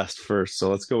with the best first. So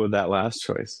let's go with that last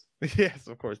choice. Yes,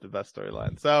 of course, the best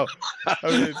storyline. So,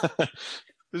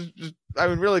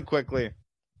 really quickly,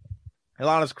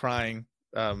 Ilana's crying.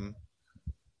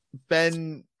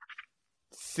 Ben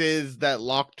says that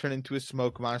Locke turned into a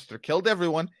smoke monster, killed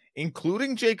everyone,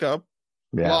 including Jacob.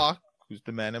 Yeah. Locke, who's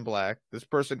the Man in Black, this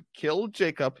person killed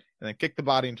Jacob and then kicked the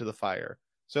body into the fire.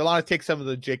 So Ilana takes some of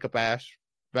the Jacob ash,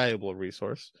 valuable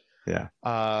resource. Yeah.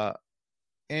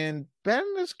 And Ben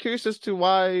is curious as to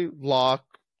why Locke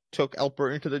took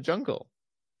Elper into the jungle.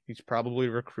 He's probably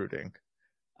recruiting.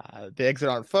 They exit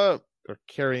on foot. They're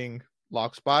carrying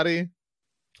Locke's body.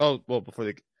 Oh, well, before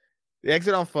they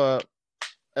exit on foot.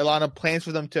 Ilana plans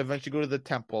for them to eventually go to the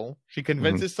temple. She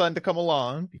convinces Sun to come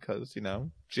along because,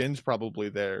 Jin's probably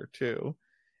there too.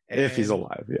 If he's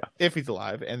alive, yeah. If he's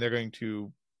alive, and they're going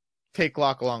to take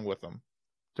Locke along with them.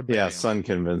 To bury him. Sun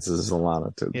convinces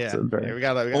Ilana to bury him. We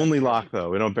gotta only Locke, though.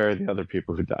 We don't bury the other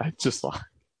people who died, just Locke.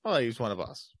 Well, he's one of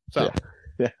us. So,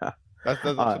 yeah. That's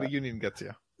what the union gets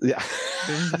you. Yeah.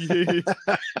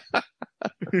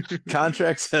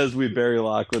 Contract says we bury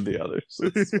Locke with the others.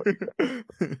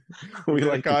 We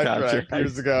like the contract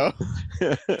years ago.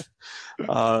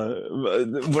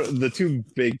 The two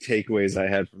big takeaways I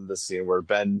had from this scene were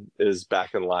Ben is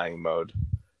back in lying mode.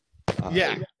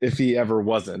 If he ever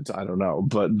wasn't, I don't know,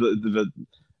 but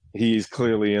he's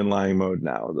clearly in lying mode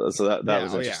now. So that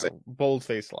was interesting. Bold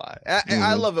faced lie.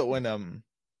 I love it when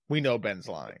we know Ben's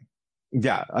lying.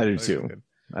 Yeah, I do too.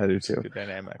 Good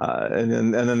dynamic.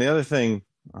 And then the other thing,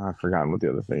 I've forgotten what the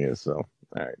other thing is. So all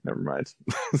right, never mind.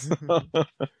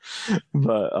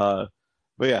 But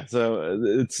yeah, so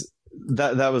it's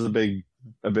that was a big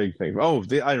thing. Oh,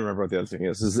 I remember what the other thing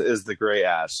is the gray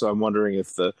ash. So I'm wondering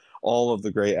if all of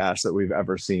the gray ash that we've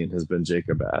ever seen has been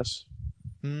Jacob Ash.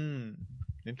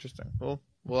 Interesting. Well,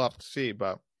 we'll have to see.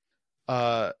 But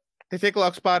they take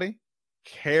Locke's body,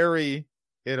 carry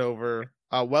it over.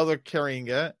 While they're carrying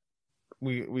it,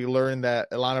 we learn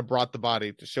that Ilana brought the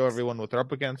body to show everyone what they're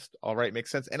up against. All right, makes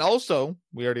sense. And also,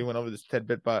 we already went over this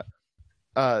tidbit, but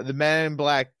the man in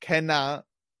black cannot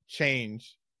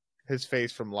change his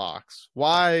face from Locke's.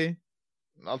 Why?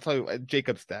 I'll tell you.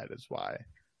 Jacob's dad is why.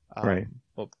 Right.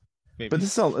 Well, maybe but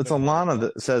it's Ilana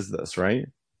that says this, right?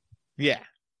 Yeah.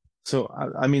 So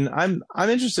I mean, I'm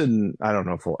interested in. I don't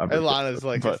know if we'll ever. Ilana's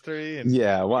history. And,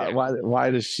 why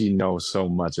does she know so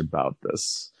much about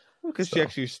this? Because she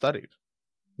actually studied.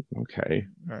 Okay.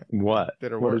 Right. What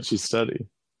did she study?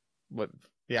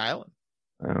 The island.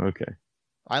 Oh, okay.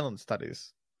 Island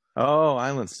studies. Oh,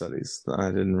 island studies. I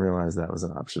didn't realize that was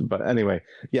an option. But anyway,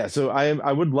 yeah. So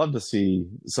I would love to see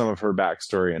some of her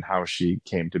backstory and how she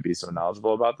came to be so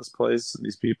knowledgeable about this place,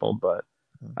 these people. But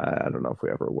I don't know if we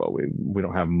ever will. We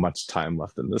don't have much time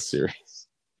left in this series.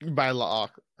 By law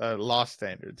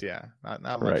standards, yeah,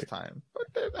 not much time.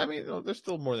 But there's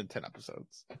still more than 10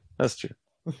 episodes. That's true.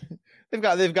 they've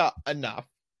got enough,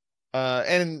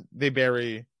 and they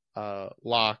bury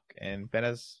Locke, and Ben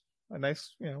has a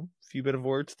nice few bit of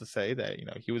words to say that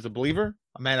he was a believer,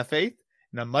 a man of faith,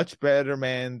 and a much better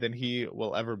man than he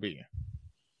will ever be.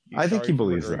 I think he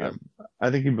believes that.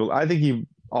 I think he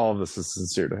all of this is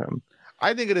sincere to him.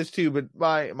 I think it is too,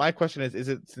 but my question is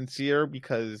it sincere?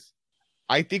 Because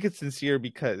I think it's sincere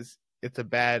because it's a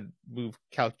bad move.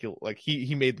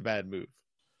 He made the bad move.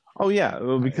 Oh yeah,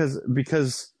 well, because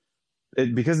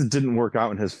it didn't work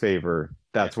out in his favor.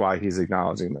 That's why he's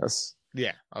acknowledging this.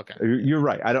 Yeah. Okay. You're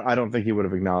right. I don't think he would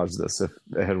have acknowledged this if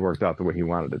it had worked out the way he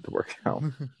wanted it to work out.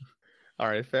 All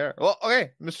right, fair. Well,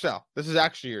 okay, Michelle, this is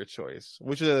actually your choice.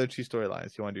 Which of the other two storylines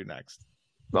do you want to do next?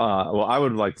 Well, I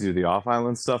would like to do the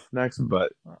off-island stuff next,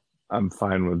 but I'm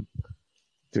fine with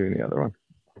doing the other one.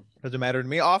 Doesn't matter to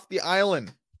me. Off the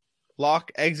island,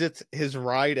 Locke exits his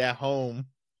ride at home,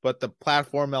 but the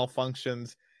platform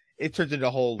malfunctions. It turns into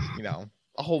a whole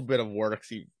bit of work.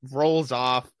 He rolls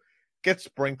off, gets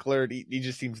sprinklered. He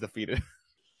just seems defeated.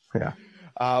 Yeah.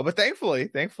 But thankfully,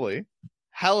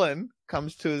 Helen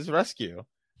comes to his rescue,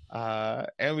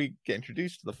 and we get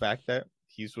introduced to the fact that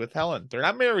he's with Helen. They're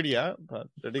not married yet, but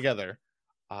they're together.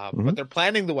 But they're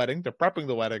planning the wedding. They're prepping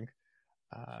the wedding.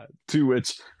 To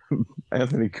which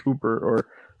Anthony Cooper, or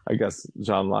I guess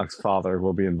John Locke's father,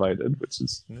 will be invited, which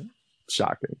is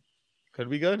shocking. Could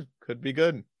be good.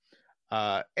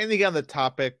 And again, the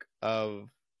topic of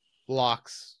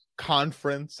Locke's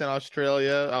conference in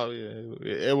Australia. Oh,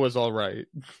 yeah, it was all right.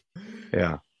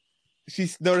 Yeah. She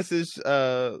notices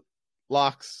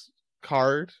Locke's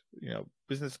card,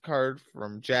 business card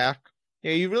from Jack.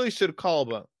 Yeah, you really should call,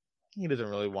 but he doesn't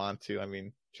really want to. I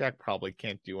mean, Jack probably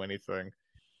can't do anything.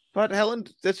 But Helen,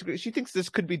 she thinks this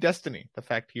could be destiny. The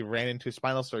fact he ran into a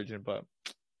spinal surgeon, but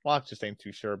Locke just ain't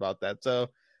too sure about that. So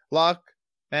Locke,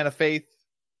 man of faith,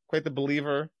 quite the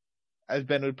believer, as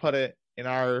Ben would put it, in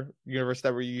our universe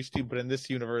that we're used to, but in this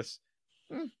universe,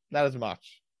 not as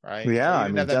much, right? Yeah, he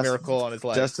didn't have that miracle on his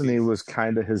life. Destiny was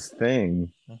kind of his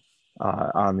thing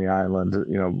on the island.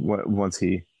 Once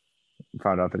he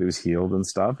found out that he was healed and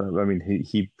stuff. I mean,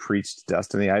 he preached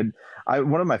destiny. I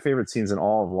one of my favorite scenes in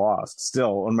all of Lost,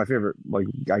 still one of my favorite,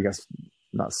 I guess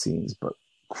not scenes, but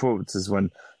quotes, is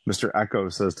when Mr. Echo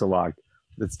says to Locke,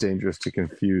 "It's dangerous to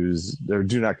confuse, or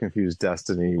do not confuse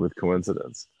destiny with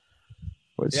coincidence."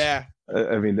 Which, yeah,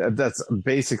 I mean, that's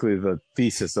basically the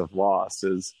thesis of Lost,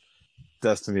 is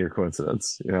destiny or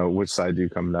coincidence. Which side do you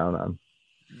come down on?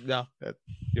 No,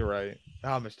 you're right.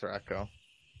 Oh, Mr. Echo.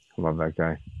 I love that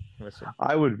guy. Listen.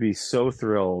 I would be so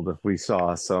thrilled if we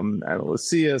saw some Ana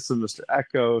Lucia, some Mr.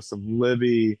 Echo, some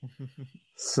Libby,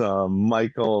 some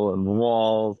Michael and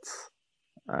Walt.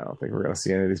 I don't think we're going to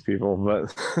see any of these people,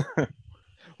 but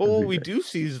Well, what we do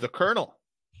see is the Colonel.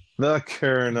 The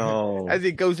Colonel. As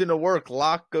he goes into work,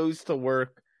 Locke goes to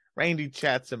work. Randy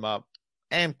chats him up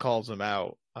and calls him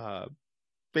out.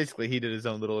 Basically, he did his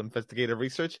own little investigative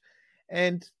research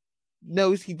and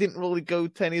knows he didn't really go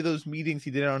to any of those meetings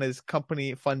he did on his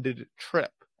company-funded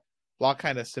trip. Locke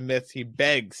kind of submits. He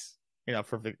begs,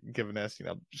 for forgiveness.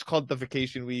 Just call it the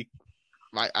vacation week.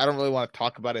 I don't really want to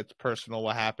talk about it. It's personal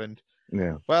what happened.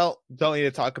 Yeah. Well, don't need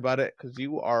to talk about it because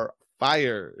you are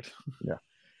fired. Yeah.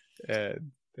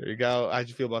 And there you go. How'd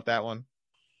you feel about that one?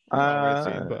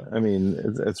 I mean,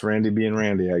 it's Randy being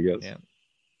Randy, I guess.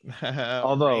 Yeah.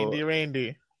 Although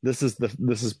Randy. This is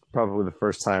probably the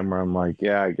first time where I'm like,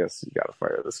 yeah, I guess you got to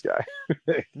fire this guy.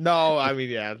 No, I mean,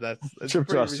 yeah, that's trip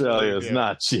to Australia is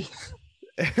not cheap.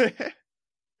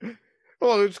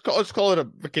 Well, let's call it a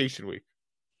vacation week.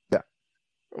 Yeah,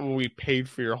 we paid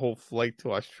for your whole flight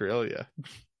to Australia.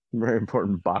 Very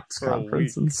important box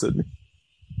conference in Sydney.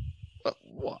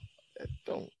 What?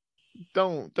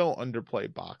 Don't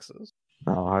underplay boxes.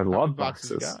 Oh, I love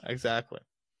boxes. Exactly.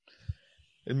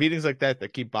 In meetings like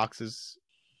that keep boxes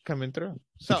coming through.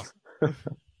 So,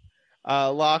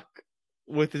 Locke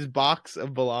with his box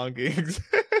of belongings.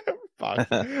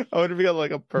 I want to be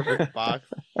like a perfect box.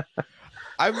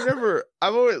 I'm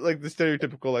always like the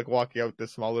stereotypical like walking out with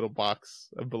this small little box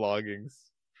of belongings.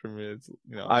 For me, it's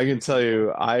I can tell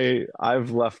you,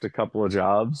 I've left a couple of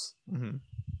jobs. Mm-hmm.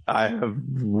 I have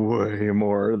way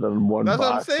more than one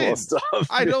box full of stuff.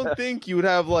 I don't think you would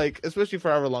have especially for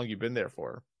however long you've been there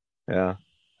for. Yeah.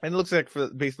 And it looks like,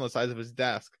 based on the size of his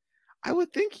desk, I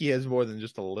would think he has more than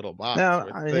just a little box. Now,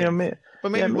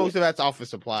 but maybe most of that's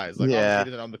office supplies. Like, yeah,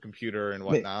 obviously on the computer and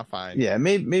whatnot. Fine. Yeah,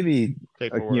 maybe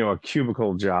a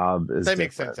cubicle job is that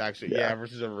makes sense actually. Yeah,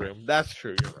 versus a room. That's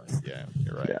true. You're right. Yeah,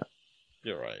 you're right. Yeah,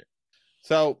 you're right.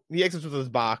 So he exits with his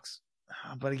box,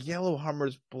 but a yellow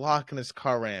Hummer's blocking his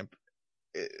car ramp.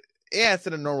 Yeah, it's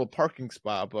in a normal parking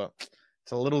spot, but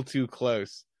it's a little too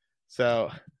close. So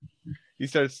he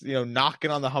starts,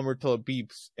 knocking on the Hummer till it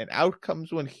beeps, and out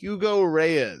comes one Hugo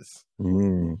Reyes. I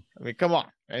mean, come on.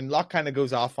 And Locke kind of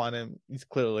goes off on him. He's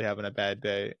clearly having a bad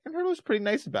day. And Hurley's pretty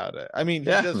nice about it. I mean,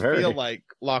 he does feel like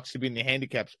Locke should be in the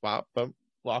handicap spot, but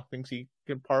Locke thinks he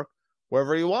can park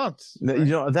wherever he wants.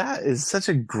 Right? That is such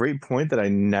a great point that I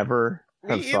never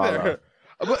have thought of.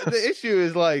 But the issue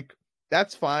is,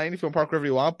 that's fine if you want to park wherever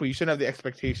you want, but you shouldn't have the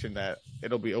expectation that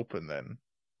it'll be open then.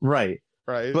 Right.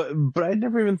 Right. But I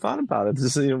never even thought about it.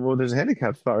 Just there's a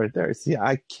handicap spot right there. See,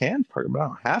 I can park, but I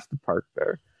don't have to park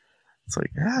there. It's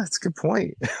like, it's a good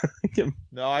point.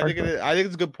 No, I think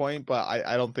it's a good point, but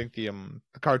I don't think the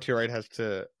car to your right has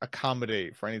to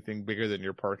accommodate for anything bigger than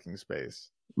your parking space.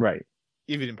 Right.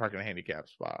 Even in parking a handicap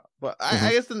spot. But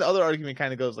I guess then the other argument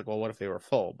kind of goes well, what if they were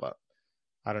full? But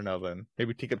I don't know then.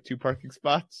 Maybe take up 2 parking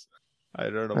spots? I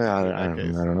don't know. I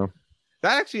don't know.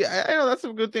 That actually, I know that's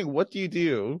a good thing. What do you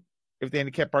do if the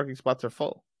handicap parking spots are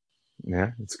full?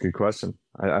 Yeah, it's a good question.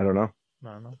 I don't know.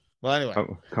 I don't know. Well, anyway.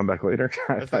 Come back later.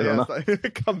 I don't know.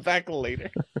 Come back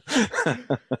later.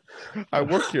 I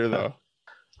work here, though.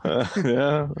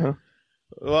 Yeah.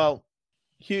 Well,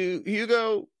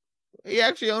 Hugo, he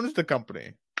actually owns the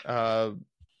company. And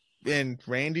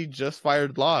Randy just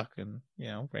fired Locke. And,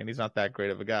 Randy's not that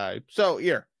great of a guy. So,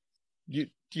 here. Do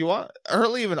you want...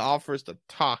 Hurley even offers to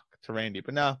talk to Randy,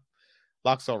 but no.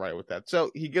 Locke's all right with that.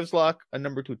 So he gives Locke a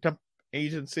number to a temp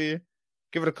agency.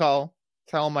 Give it a call.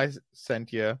 Tell them I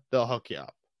sent you. They'll hook you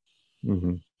up.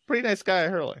 Mm-hmm. Pretty nice guy,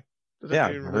 Hurley.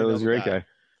 Hurley's a great guy.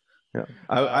 Yeah,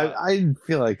 I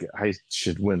feel like I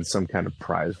should win some kind of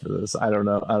prize for this. I don't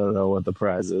know what the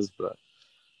prize is, but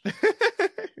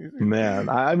man,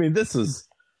 I mean, this is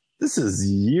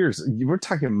years. We're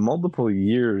talking multiple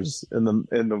years in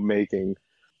the making.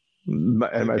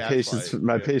 My patience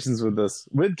with this,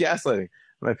 with gaslighting,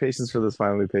 my patience for this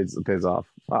finally pays off.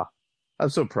 I'm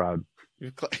so proud.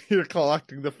 You're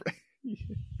collecting the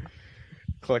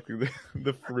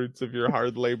fruits of your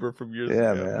hard labor from years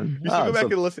ago. Man. You should go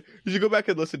back and listen. You should go back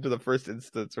and listen to the first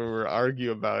instance where we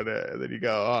arguing about it, and then you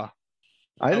go,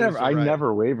 I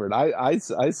never wavered. I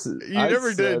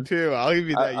never did too. I'll give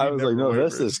you that. I was like, no, wavered.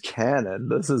 This is canon.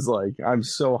 This is I'm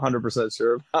so 100%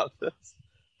 sure about this.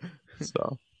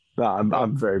 So, no,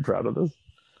 I'm very proud of this.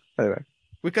 Anyway,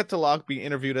 we cut to Locke being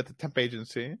interviewed at the temp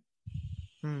agency.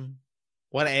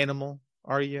 What animal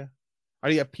are you? Are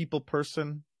you a people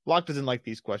person? Locke doesn't like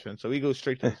these questions, so he goes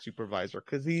straight to the supervisor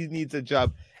because he needs a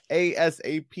job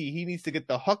ASAP. He needs to get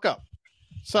the hookup.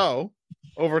 So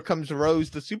over comes Rose,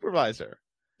 the supervisor.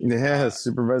 Yeah,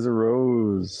 Supervisor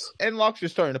Rose. And Locke's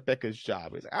just starting to pick his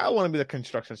job. He's like, I want to be the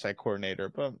construction site coordinator,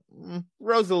 but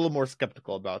Rose is a little more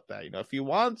skeptical about that. If he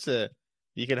wants it,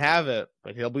 he can have it,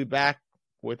 but he'll be back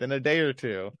within a day or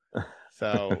two.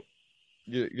 So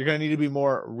you're going to need to be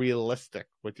more realistic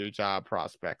with your job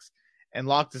prospects. And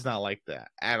Locke does not like that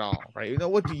at all, right?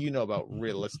 What do you know about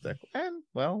realistic? And,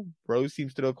 well, Rose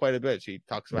seems to know quite a bit. She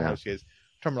talks about how she has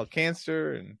terminal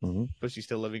cancer, and but she's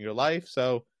still living her life.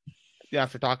 So,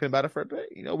 after talking about it for a bit,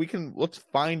 let's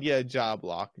find you a job,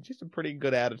 Locke. And she's a pretty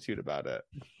good attitude about it,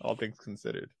 all things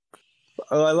considered.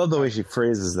 Oh, I love the way she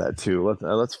phrases that too.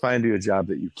 Let's find you a job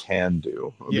that you can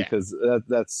do, because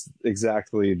that's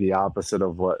exactly the opposite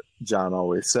of what John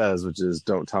always says, which is,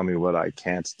 "Don't tell me what I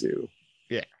can't do."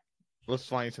 Yeah, let's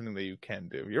find something that you can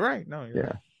do. You're right. No, you're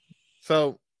right.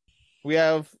 So we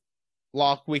have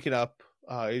Locke waking up.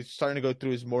 He's starting to go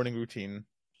through his morning routine.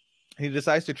 He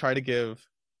decides to try to give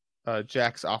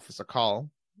Jack's office a call.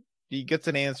 He gets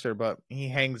an answer, but he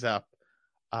hangs up.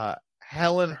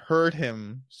 Helen heard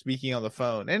him speaking on the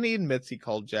phone, and he admits he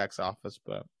called Jack's office,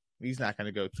 but he's not going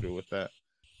to go through with it.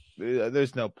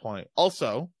 There's no point.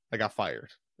 Also, I got fired.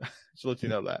 Just to let you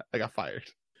know that. I got fired.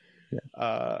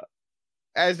 Yeah.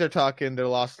 As they're talking, their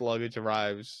lost luggage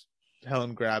arrives.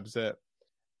 Helen grabs it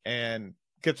and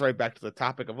gets right back to the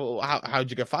topic of, how'd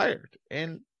you get fired?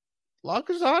 And Locke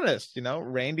is honest.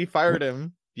 Randy fired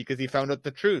him because he found out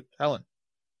the truth. Helen,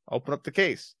 open up the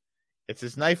case. It's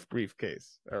his knife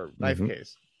case for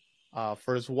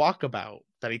his walkabout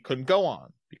that he couldn't go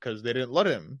on because they didn't let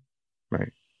him.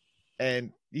 Right.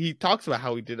 And he talks about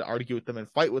how he did argue with them and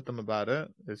fight with them about it.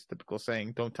 His typical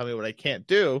saying, "Don't tell me what I can't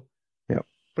do." Yep.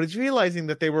 But he's realizing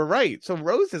that they were right. So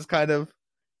Rose has kind of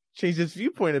changed his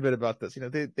viewpoint a bit about this.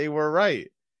 They were right.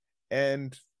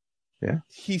 And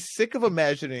he's sick of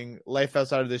imagining life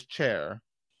outside of this chair.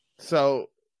 So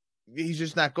he's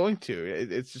just not going to.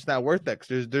 It's just not worth it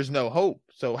because there's no hope.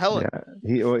 So Helen,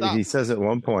 he says at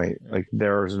one point, like,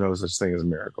 there is no such thing as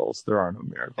miracles. There are no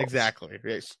miracles. Exactly.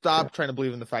 Stop trying to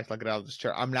believe in the fact I'll get out of this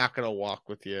chair. I'm not going to walk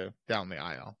with you down the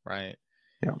aisle, right?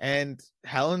 Yeah. And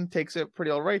Helen takes it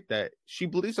pretty all right that she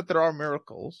believes that there are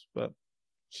miracles, but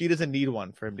she doesn't need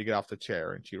one for him to get off the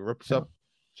chair. And she rips up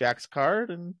Jack's card,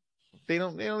 and they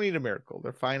don't need a miracle.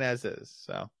 They're fine as is.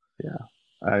 So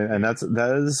and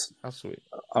that is how sweet.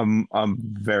 A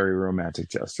very romantic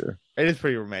gesture. It is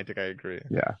pretty romantic. I agree.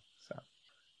 Yeah. So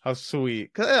how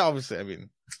sweet. Because obviously,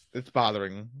 it's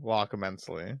bothering Locke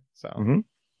immensely. So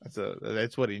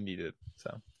that's what he needed.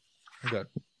 So good.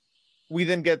 We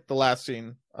then get the last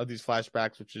scene of these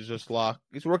flashbacks, which is just Locke.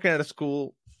 He's working at a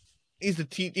school. He's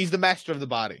the master of the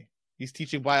body. He's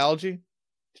teaching biology,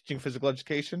 teaching physical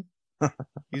education.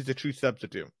 He's the true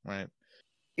substitute, right?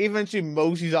 Eventually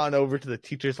moseys on over to the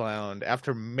teacher's lounge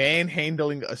after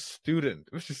manhandling a student.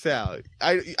 Mr. Sal,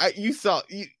 you saw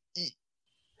he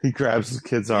grabs his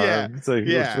kid's arm. Yeah, So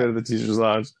he goes straight to the teacher's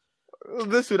lounge.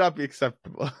 This would not be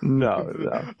acceptable.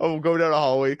 No. Oh, go down the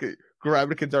hallway, grab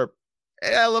the kid's arm.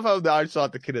 And I love how the I saw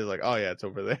the kid is like, oh yeah, it's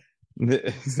over there.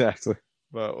 Exactly.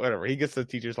 But whatever. He gets to the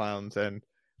teacher's lounge, and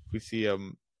we see a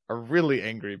really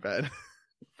angry Ben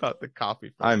about the coffee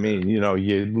filter. I mean, you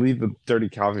leave the dirty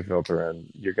coffee filter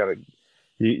in. You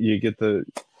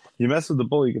mess with the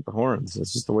bull, you get the horns.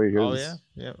 It's just the way it goes. Oh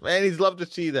yeah. And he's loved to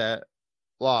see that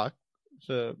Locke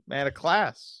is a man of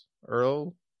class.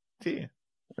 Earl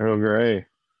Grey.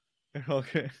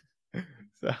 Okay.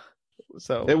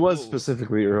 So it was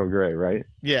specifically Earl Grey, right?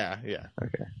 Yeah.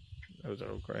 Okay. That was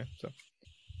Earl Grey. So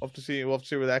we'll have to see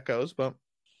where that goes, but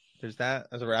there's that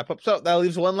as a wrap up. So that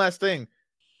leaves one last thing.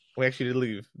 We actually did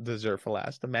leave the dessert for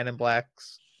last. The Men in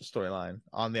Black's storyline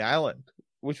on the island,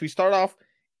 which we start off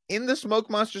in the Smoke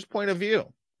Monster's point of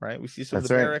view, right? We see some of the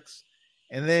barracks,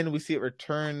 and then we see it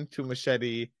return to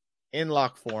Machete in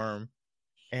Locke form,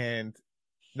 and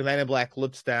the Man in Black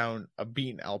looks down a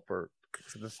beaten Alpert.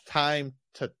 So it's time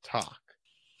to talk.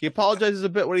 He apologizes a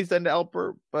bit what he's done to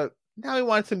Alpert, but now he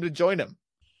wants him to join him.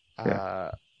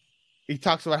 He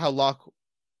talks about how Locke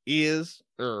was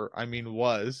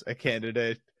a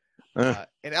candidate. And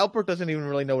Alpert doesn't even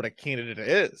really know what a candidate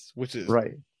is, which is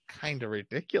kind of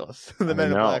ridiculous. The Men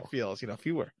in Black feels, if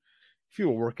you were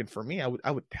working for me, I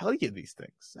would tell you these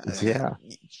things. Yeah.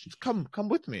 Come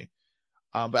with me.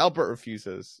 But Alpert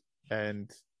refuses,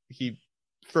 and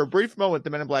for a brief moment,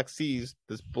 the Men in Black sees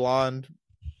this blonde,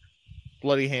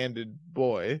 bloody-handed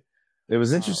boy. It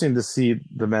was interesting to see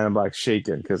the Man in Black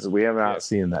shaken, because we have not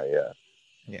seen that yet.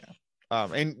 Yeah.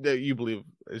 And you believe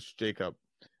it's Jacob.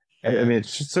 I mean, And it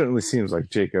certainly seems like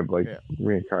Jacob, like yeah.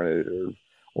 reincarnated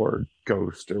or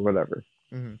ghost or whatever.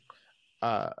 Mm-hmm.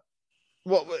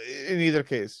 Well, in either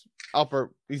case, Alpert,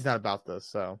 he's not about this,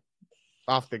 so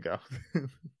off they go.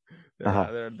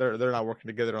 Uh-huh. They're not working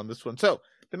together on this one. So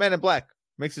the Man in Black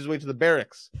makes his way to the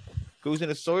barracks, goes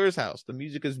into Sawyer's house. The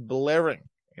music is blaring,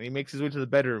 and he makes his way to the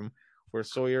bedroom where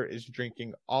Sawyer is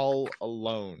drinking all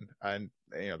alone. And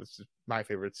this is my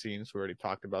favorite scene, so we already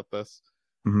talked about this.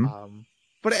 Mm-hmm.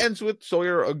 But it ends with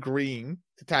Sawyer agreeing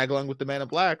to tag along with the Man in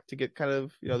Black to get kind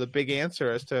of the big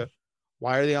answer as to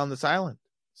why are they on this island.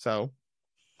 So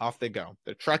off they go.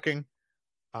 They're trekking.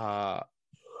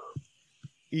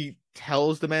 He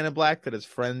tells the Man in Black that his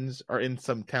friends are in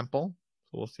some temple.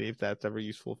 So we'll see if that's ever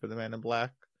useful for the Man in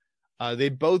Black. They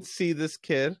both see this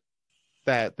kid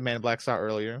that the Man in Black saw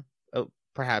earlier.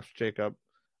 Perhaps Jacob.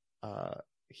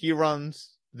 He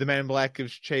runs. The Man in Black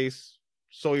gives chase.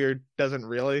 Sawyer doesn't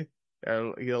really.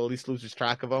 He'll at least loses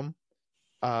track of him.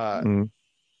 Mm-hmm.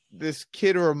 This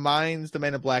kid reminds the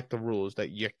Man in Black the rules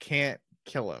that you can't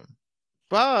kill him.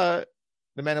 But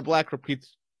the Man in Black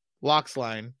repeats Locke's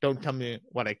line, "Don't tell me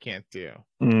what I can't do."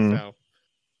 Mm-hmm. So,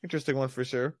 interesting one for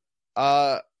sure.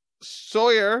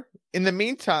 Sawyer, in the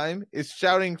meantime, is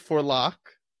shouting for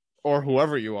Locke, or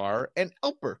whoever you are, and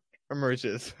Alpert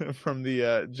emerges from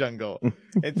the jungle.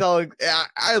 And telling,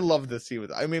 I love this scene.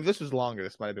 I mean, if this was longer,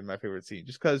 this might have been my favorite scene,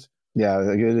 just because. Yeah,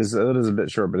 like it is a bit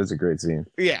short, but it's a great scene.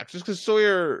 Yeah, just because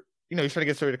Sawyer, he's trying to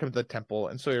get Sawyer to come to the temple,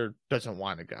 and Sawyer doesn't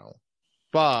want to go.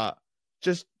 But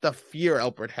just the fear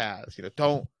Alpert has,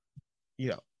 don't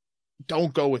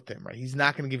go with him, right? He's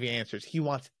not going to give you answers. He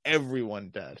wants everyone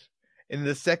dead. And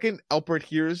the second Alpert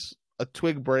hears a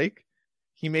twig break,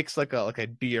 he makes like a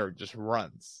deer, just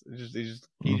runs.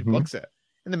 He books it.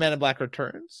 And the Man in Black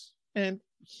returns, and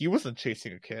he wasn't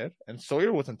chasing a kid, and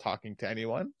Sawyer wasn't talking to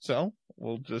anyone. So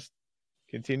we'll just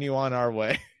continue on our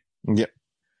way. Yep.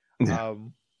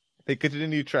 They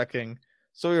continue trekking.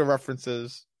 Sawyer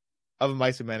references of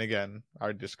Mice and Men again. I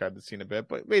already described the scene a bit,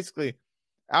 but basically,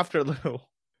 after a little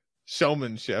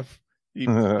showmanship, he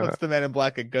puts the Man in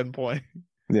Black at gunpoint.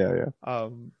 Yeah.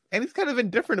 And he's kind of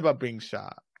indifferent about being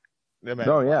shot.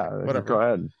 Whatever. Go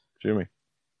ahead, Jimmy.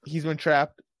 He's been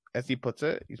trapped, as he puts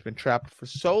it. He's been trapped for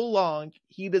so long,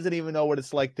 he doesn't even know what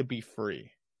it's like to be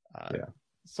free.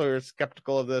 Sawyer's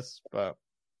skeptical of this, but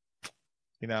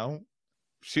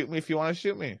shoot me if you want to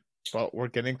shoot me. But we're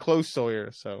getting close,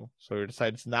 Sawyer. So Sawyer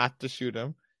decides not to shoot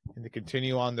him and to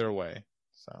continue on their way.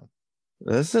 So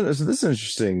this is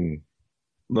interesting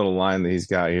little line that he's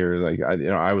got here. Like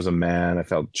I was a man. I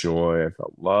felt joy. I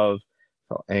felt love.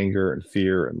 I felt anger and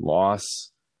fear and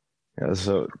loss.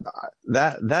 So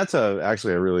that's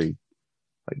actually a really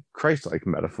like Christ-like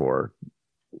metaphor,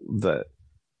 that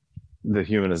the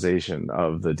humanization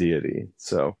of the deity.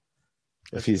 So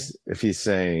if he's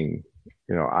saying,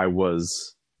 I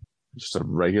was just a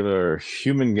regular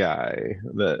human guy,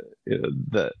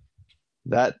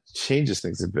 that changes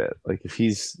things a bit. Like if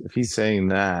he's saying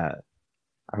that,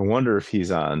 I wonder if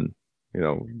he's on,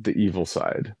 the evil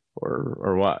side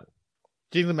or what.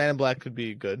 Do you think the Man in Black could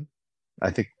be good?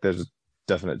 I think there's a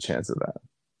definite chance of that.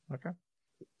 Okay.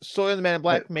 Sawyer and the Man in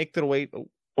Black make their way,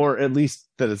 or at least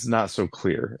that it's not so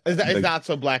clear. It's not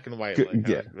so black and white.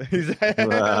 Yeah.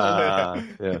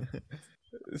 Yeah.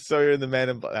 Sawyer and the Man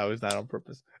in Black. That was not on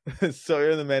purpose.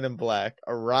 Sawyer and the Man in Black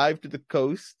arrive to the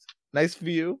coast. Nice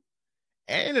view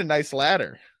and a nice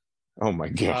ladder. Oh my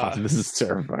god, this is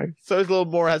terrifying. Sawyer's a little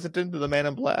more hesitant than the Man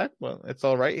in Black. Well, it's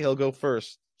all right. He'll go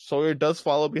first. Sawyer does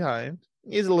follow behind.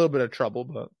 He's a little bit of trouble,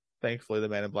 but thankfully the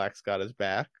Man in Black's got his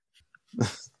back.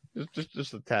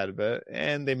 just a tad bit.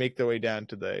 And they make their way down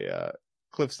to the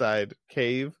cliffside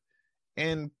cave.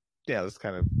 And this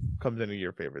kind of comes into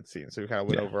your favorite scene. So we kind of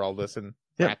went over all this and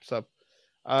wraps up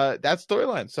that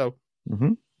storyline. So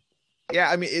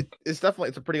I mean it's definitely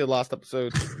it's a pretty good Lost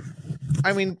episode.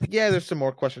 I mean, there's some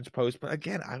more questions posed, but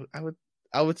again,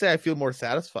 I would say I feel more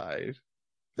satisfied.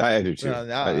 I do too. For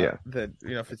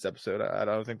this episode, I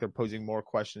don't think they're posing more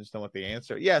questions than what they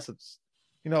answer. Yes, it's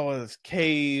this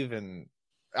cave, and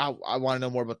I want to know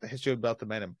more about the history about the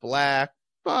Man in Black,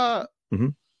 but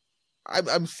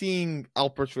I'm seeing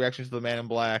Alpert's reaction to the Man in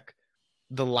Black,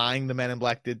 the lying the Man in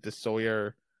Black did to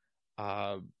Sawyer,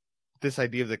 this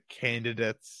idea of the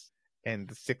candidates and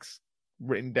the 6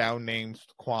 written down names,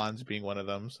 Quan's being one of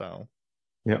them. So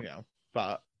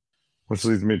but which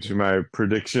leads me to my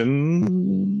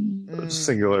prediction,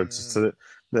 singular,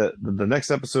 that the next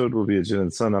episode will be a Jin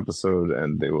and Sun episode,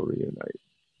 and they will reunite.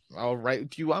 All right.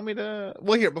 Do you want me to?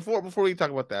 Well, here before we talk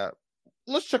about that,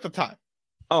 let's check the time.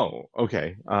 Oh,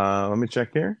 okay. Let me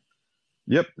check here.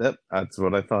 Yep, that's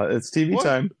what I thought. It's TV What?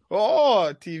 time.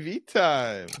 Oh, TV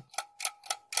time.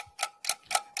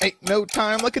 Ain't no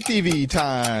time like a TV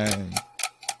time.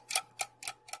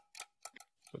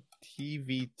 So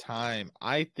TV time.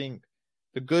 I think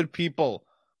the good people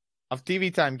of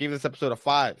TV time gave this episode a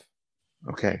 5.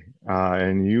 Okay,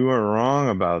 and you are wrong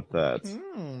about that.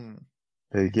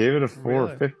 They gave it a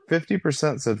 4. Really?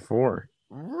 50% said 4.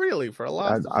 Really? For a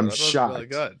Lost episode? I'm That was shocked. really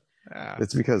good. Yeah.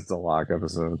 It's because it's a Locke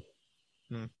episode.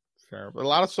 Fair. But a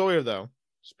lot of Sawyer, though.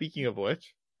 Speaking of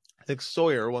which, I think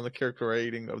Sawyer won the character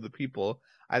rating of the people.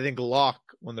 I think Locke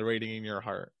won the rating in your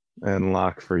heart. And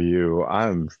Locke for you.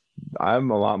 I'm a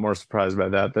lot more surprised by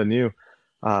that than you.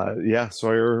 Yeah,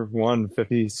 Sawyer won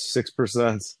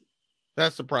 56%.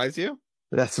 That surprised you?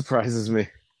 That surprises me.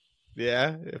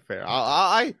 Yeah, fair.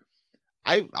 I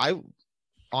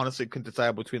honestly couldn't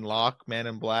decide between Locke, Man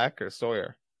in Black, or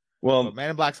Sawyer. Well, but Man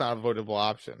in Black's not a votable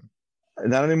option.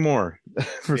 Not anymore.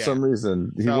 For some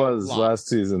reason, he was Locke. Last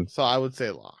season. So I would say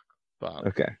Locke. But...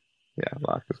 Okay, yeah,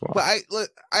 Locke as well. But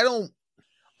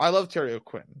I love Terry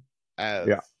O'Quinn as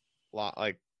Locke,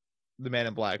 like the Man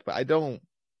in Black, but I don't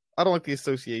like the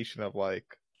association of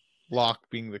like Locke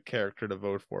being the character to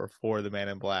vote for the Man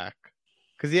in Black.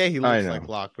 Because he looks like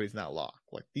Locke, but he's not Locke.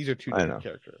 Like these are two different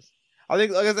characters. I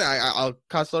think, like I said, I'll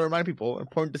constantly remind people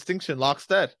important distinction. Locke's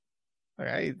dead.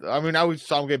 Okay, I mean, I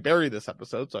saw him get buried this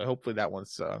episode, so hopefully that one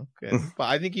sunk. But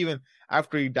I think even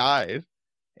after he died,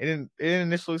 it didn't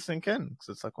initially sink in because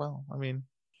it's like, well, I mean,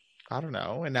 I don't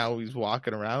know. And now he's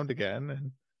walking around again,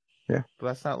 and but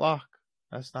that's not Locke.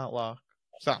 That's not Locke.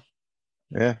 So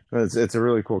yeah, it's a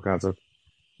really cool concept.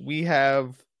 We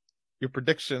have your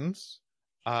predictions.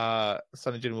 Sun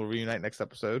and Jin will reunite next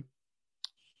episode.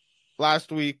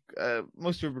 Last week,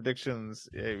 most of your predictions,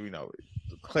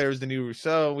 Claire's the new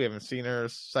Rousseau. We haven't seen her.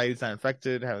 Saeed's not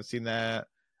infected. Haven't seen that.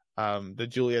 The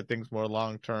Juliet thing's more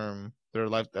long term. Their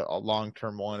life, a long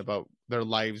term one about their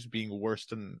lives being worse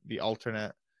than the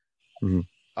alternate.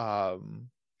 Mm-hmm.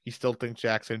 You still think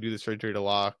Jack's gonna do the surgery to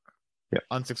Locke? Yep.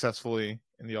 Unsuccessfully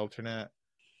in the alternate.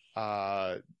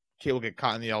 Kate will get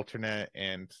caught in the alternate,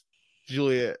 and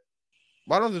Juliet.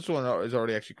 I don't know if this one is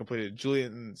already actually completed.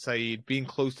 Juliet and Saeed being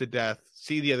close to death,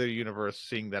 see the other universe,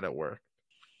 seeing that it worked.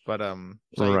 But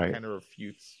Saeed kind of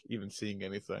refutes even seeing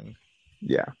anything.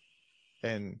 Yeah.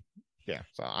 And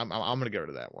so I'm gonna get rid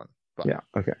of that one. But, yeah.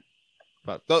 Okay.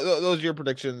 But those are your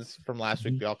predictions from last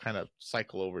week. They all kind of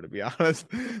cycle over, to be honest.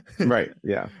 Right.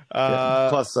 Yeah.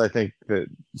 Plus, I think that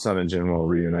Sun and Jin will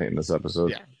reunite in this episode.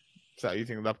 Yeah. So you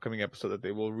think of the upcoming episode that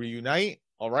they will reunite?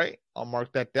 All right, I'll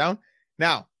mark that down.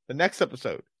 Now, the next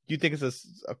episode, do you think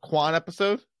it's a Quan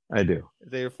episode? I do.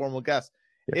 Is that your formal guess?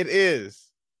 Yes. It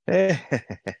is.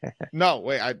 No,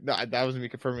 wait, that was me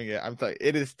confirming it. I'm sorry.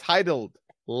 It is titled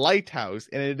Lighthouse,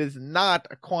 and it is not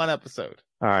a Quan episode.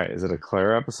 All right, is it a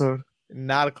Claire episode?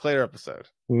 Not a Claire episode.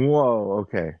 Whoa,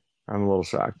 okay. I'm a little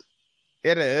shocked.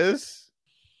 It is.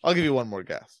 I'll give you one more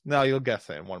guess. No, you'll guess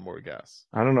it in one more guess.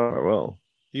 I don't know if I will.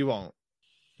 You won't.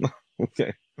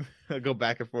 Okay. Go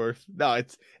back and forth. No,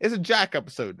 it's a Jack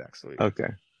episode next week. Okay.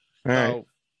 All right.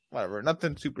 Whatever.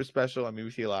 Nothing super special. I mean,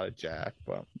 we see a lot of Jack,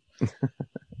 but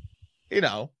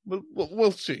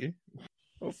we'll see.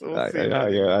 We'll see.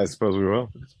 I suppose we will.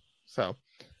 So,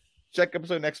 Jack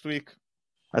episode next week.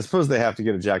 I suppose they have to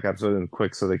get a Jack episode in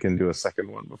quick so they can do a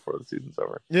second one before the season's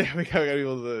over. Yeah, we gotta be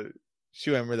able to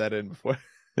hammer that in before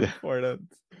it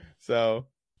ends. So,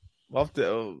 we'll have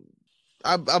to.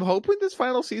 I'm hoping this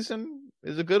final season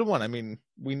is a good one. I mean,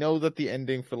 we know that the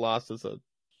ending for Lost is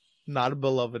not a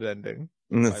beloved ending.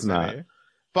 It's not.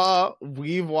 But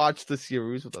we've watched the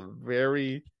series with a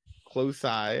very close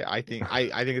eye. I think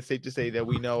it's safe to say that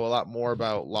we know a lot more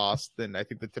about Lost than I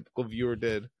think the typical viewer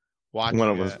did watching when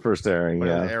it was first airing.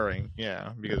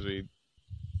 Because we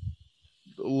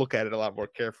look at it a lot more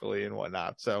carefully and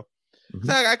whatnot. So,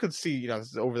 so I could see,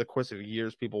 over the course of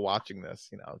years, people watching this,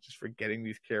 just forgetting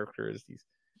these characters, these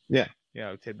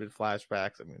tidbit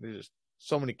flashbacks. I mean, there's just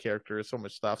so many characters, so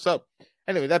much stuff. So,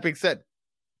 anyway, that being said,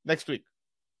 next week,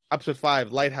 episode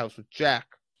 5, Lighthouse with Jack.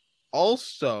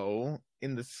 Also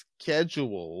in the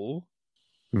schedule.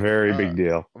 Very big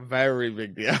deal. Very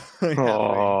big deal.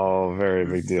 Oh, very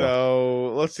big deal.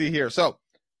 So let's see here. So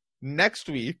next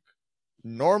week,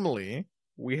 normally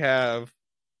we have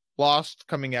Lost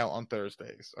coming out on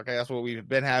Thursdays. Okay, that's what we've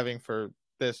been having for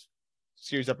this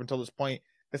series up until this point.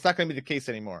 That's not going to be the case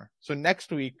anymore. So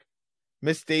next week,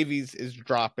 Miss Davies is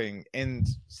dropping, and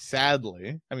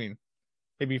sadly, I mean,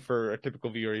 maybe for a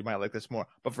typical viewer, you might like this more,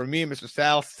 but for me and Mr.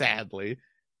 Sal, sadly,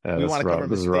 we want to cover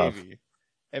Miss Davies.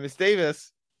 And Miss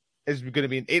Davis is going to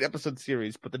be an 8-episode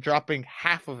series, but they're dropping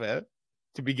half of it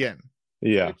to begin.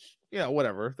 Yeah. Which,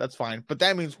 whatever. That's fine. But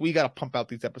that means we got to pump out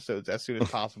these episodes as soon as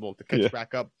possible to catch Yeah.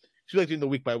 back up. She like doing the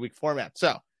week-by-week format.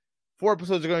 So, 4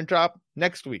 episodes are going to drop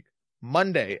next week.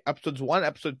 Monday, episodes 1,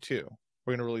 episode 2.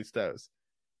 We're going to release those.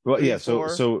 Well, 3 yeah. and 4.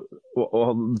 So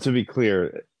to be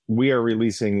clear, we are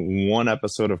releasing one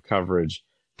episode of coverage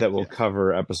that will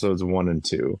cover episodes 1 and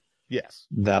 2. Yes.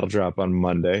 That'll drop on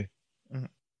Monday. Mm-hmm.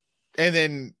 And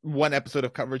then one episode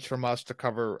of coverage from us to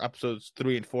cover episodes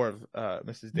 3 and 4 of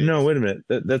Mrs. Davis. No, wait a minute.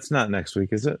 That's not next week,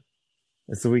 is it?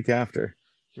 It's the week after.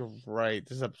 You're right.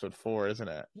 This is episode 4, isn't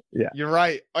it? Yeah. You're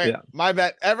right. All right, yeah. My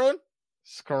bad. Everyone,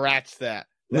 scratch that.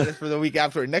 That is for the week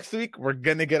after. Next week, we're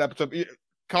going to get episode.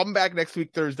 Come back next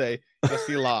week, Thursday. You'll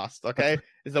see Lost, okay?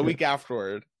 It's the week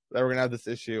afterward that we're going to have this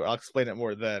issue. I'll explain it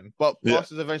more then. But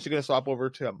Lost is eventually going to swap over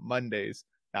to Mondays,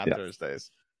 not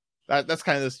Thursdays. That's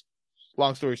kind of this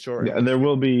long story short. Yeah, and there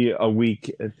will be a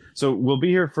week. So we'll be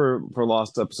here for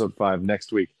Lost episode 5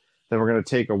 next week. Then we're going to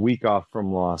take a week off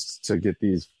from Lost to get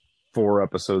these 4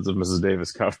 episodes of Mrs.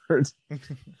 Davis covered.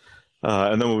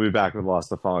 And then we'll be back with Lost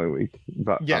the following week,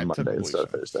 but on Monday instead of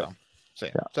Thursday.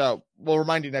 So we'll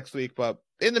remind you next week. But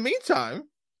in the meantime,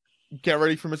 get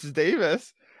ready for Mrs.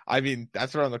 Davis. I mean,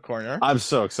 that's around the corner. I'm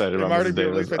so excited about Mrs.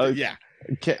 Davis. Yeah.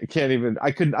 Can't even.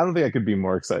 I don't think I could be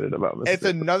more excited about Mrs. It's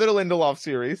Davis. Another Lindelof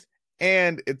series,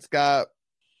 and it's got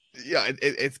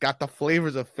it's got the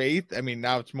flavors of Faith. I mean,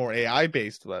 now it's more AI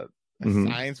based, but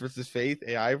science versus faith,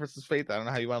 AI versus faith. I don't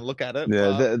know how you want to look at it.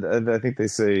 Yeah, I think they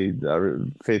say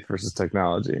faith versus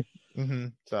technology,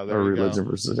 so or religion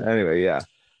versus. Anyway, yeah,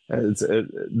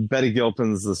 Betty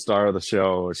Gilpin's the star of the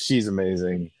show. She's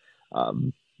amazing.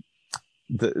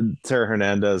 Tara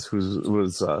Hernandez, who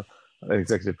was an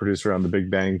executive producer on The Big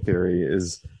Bang Theory,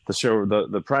 is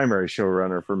the primary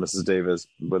showrunner for Mrs. Davis,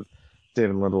 with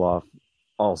David Lindelof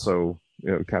also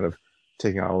kind of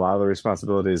taking on a lot of the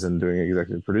responsibilities and doing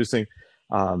executive producing.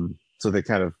 So they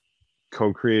kind of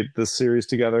co-create this series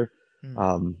together.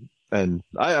 And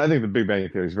I think The Big Bang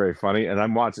Theory is very funny. And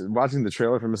I'm watching the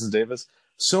trailer for Mrs. Davis,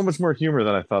 so much more humor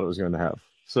than I thought it was going to have.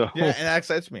 So yeah, and that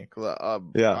excites me. I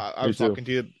was talking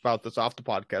to you about this off the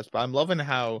podcast, but I'm loving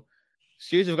how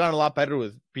series have gotten a lot better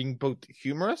with being both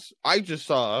humorous. I just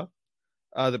saw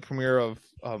the premiere of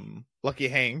Lucky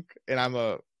Hank, and I'm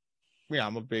a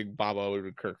big Bob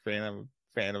Odenkirk fan. I'm a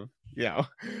fan of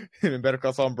him in Better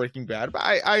Call Saul and Breaking Bad, but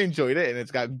I enjoyed it, and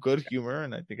it's got good humor,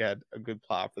 and I think it had a good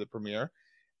plot for the premiere.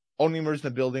 Only Murders in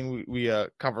the Building we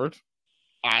covered.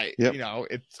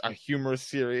 It's a humorous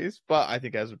series, but I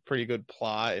think it has a pretty good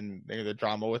plot and the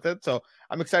drama with it. So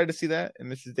I'm excited to see that.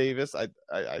 And Mrs. Davis, I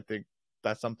think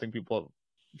that's something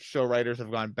show writers have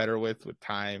gone better with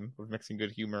time, with mixing good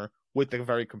humor with a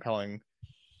very compelling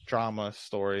drama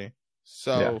story.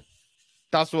 So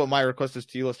that's what my request is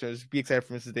to you listeners. Be excited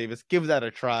for Mrs. Davis. Give that a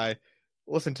try.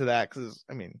 Listen to that, because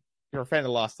I mean, if you're a fan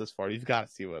of Lost this far, you've got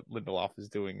to see what Lindelof is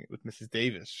doing with Mrs.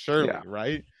 Davis. Surely,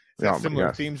 right?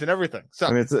 Similar themes and everything. So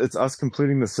I mean, it's us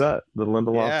completing the set, the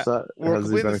Lindelof set. We're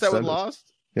completing the set with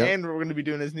Lost, and we're going to be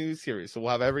doing his new series. So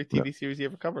we'll have every TV series he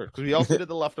ever covered. Because we also did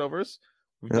The Leftovers.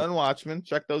 We've done Watchmen.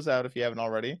 Check those out if you haven't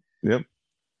already. Yep.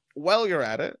 While you're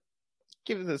at it,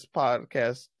 give this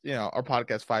podcast, our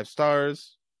podcast 5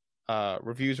 stars.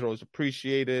 Reviews are always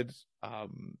appreciated.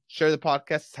 Share the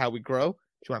podcast. It's how we grow.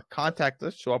 If you want to contact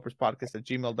us,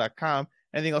 showhopperspodcast@gmail.com.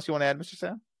 Anything else you want to add, Mr.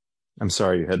 Sam? I'm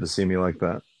sorry you had to see me like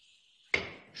that.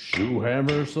 Shoe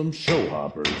hammer some show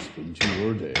hoppers into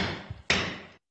your day.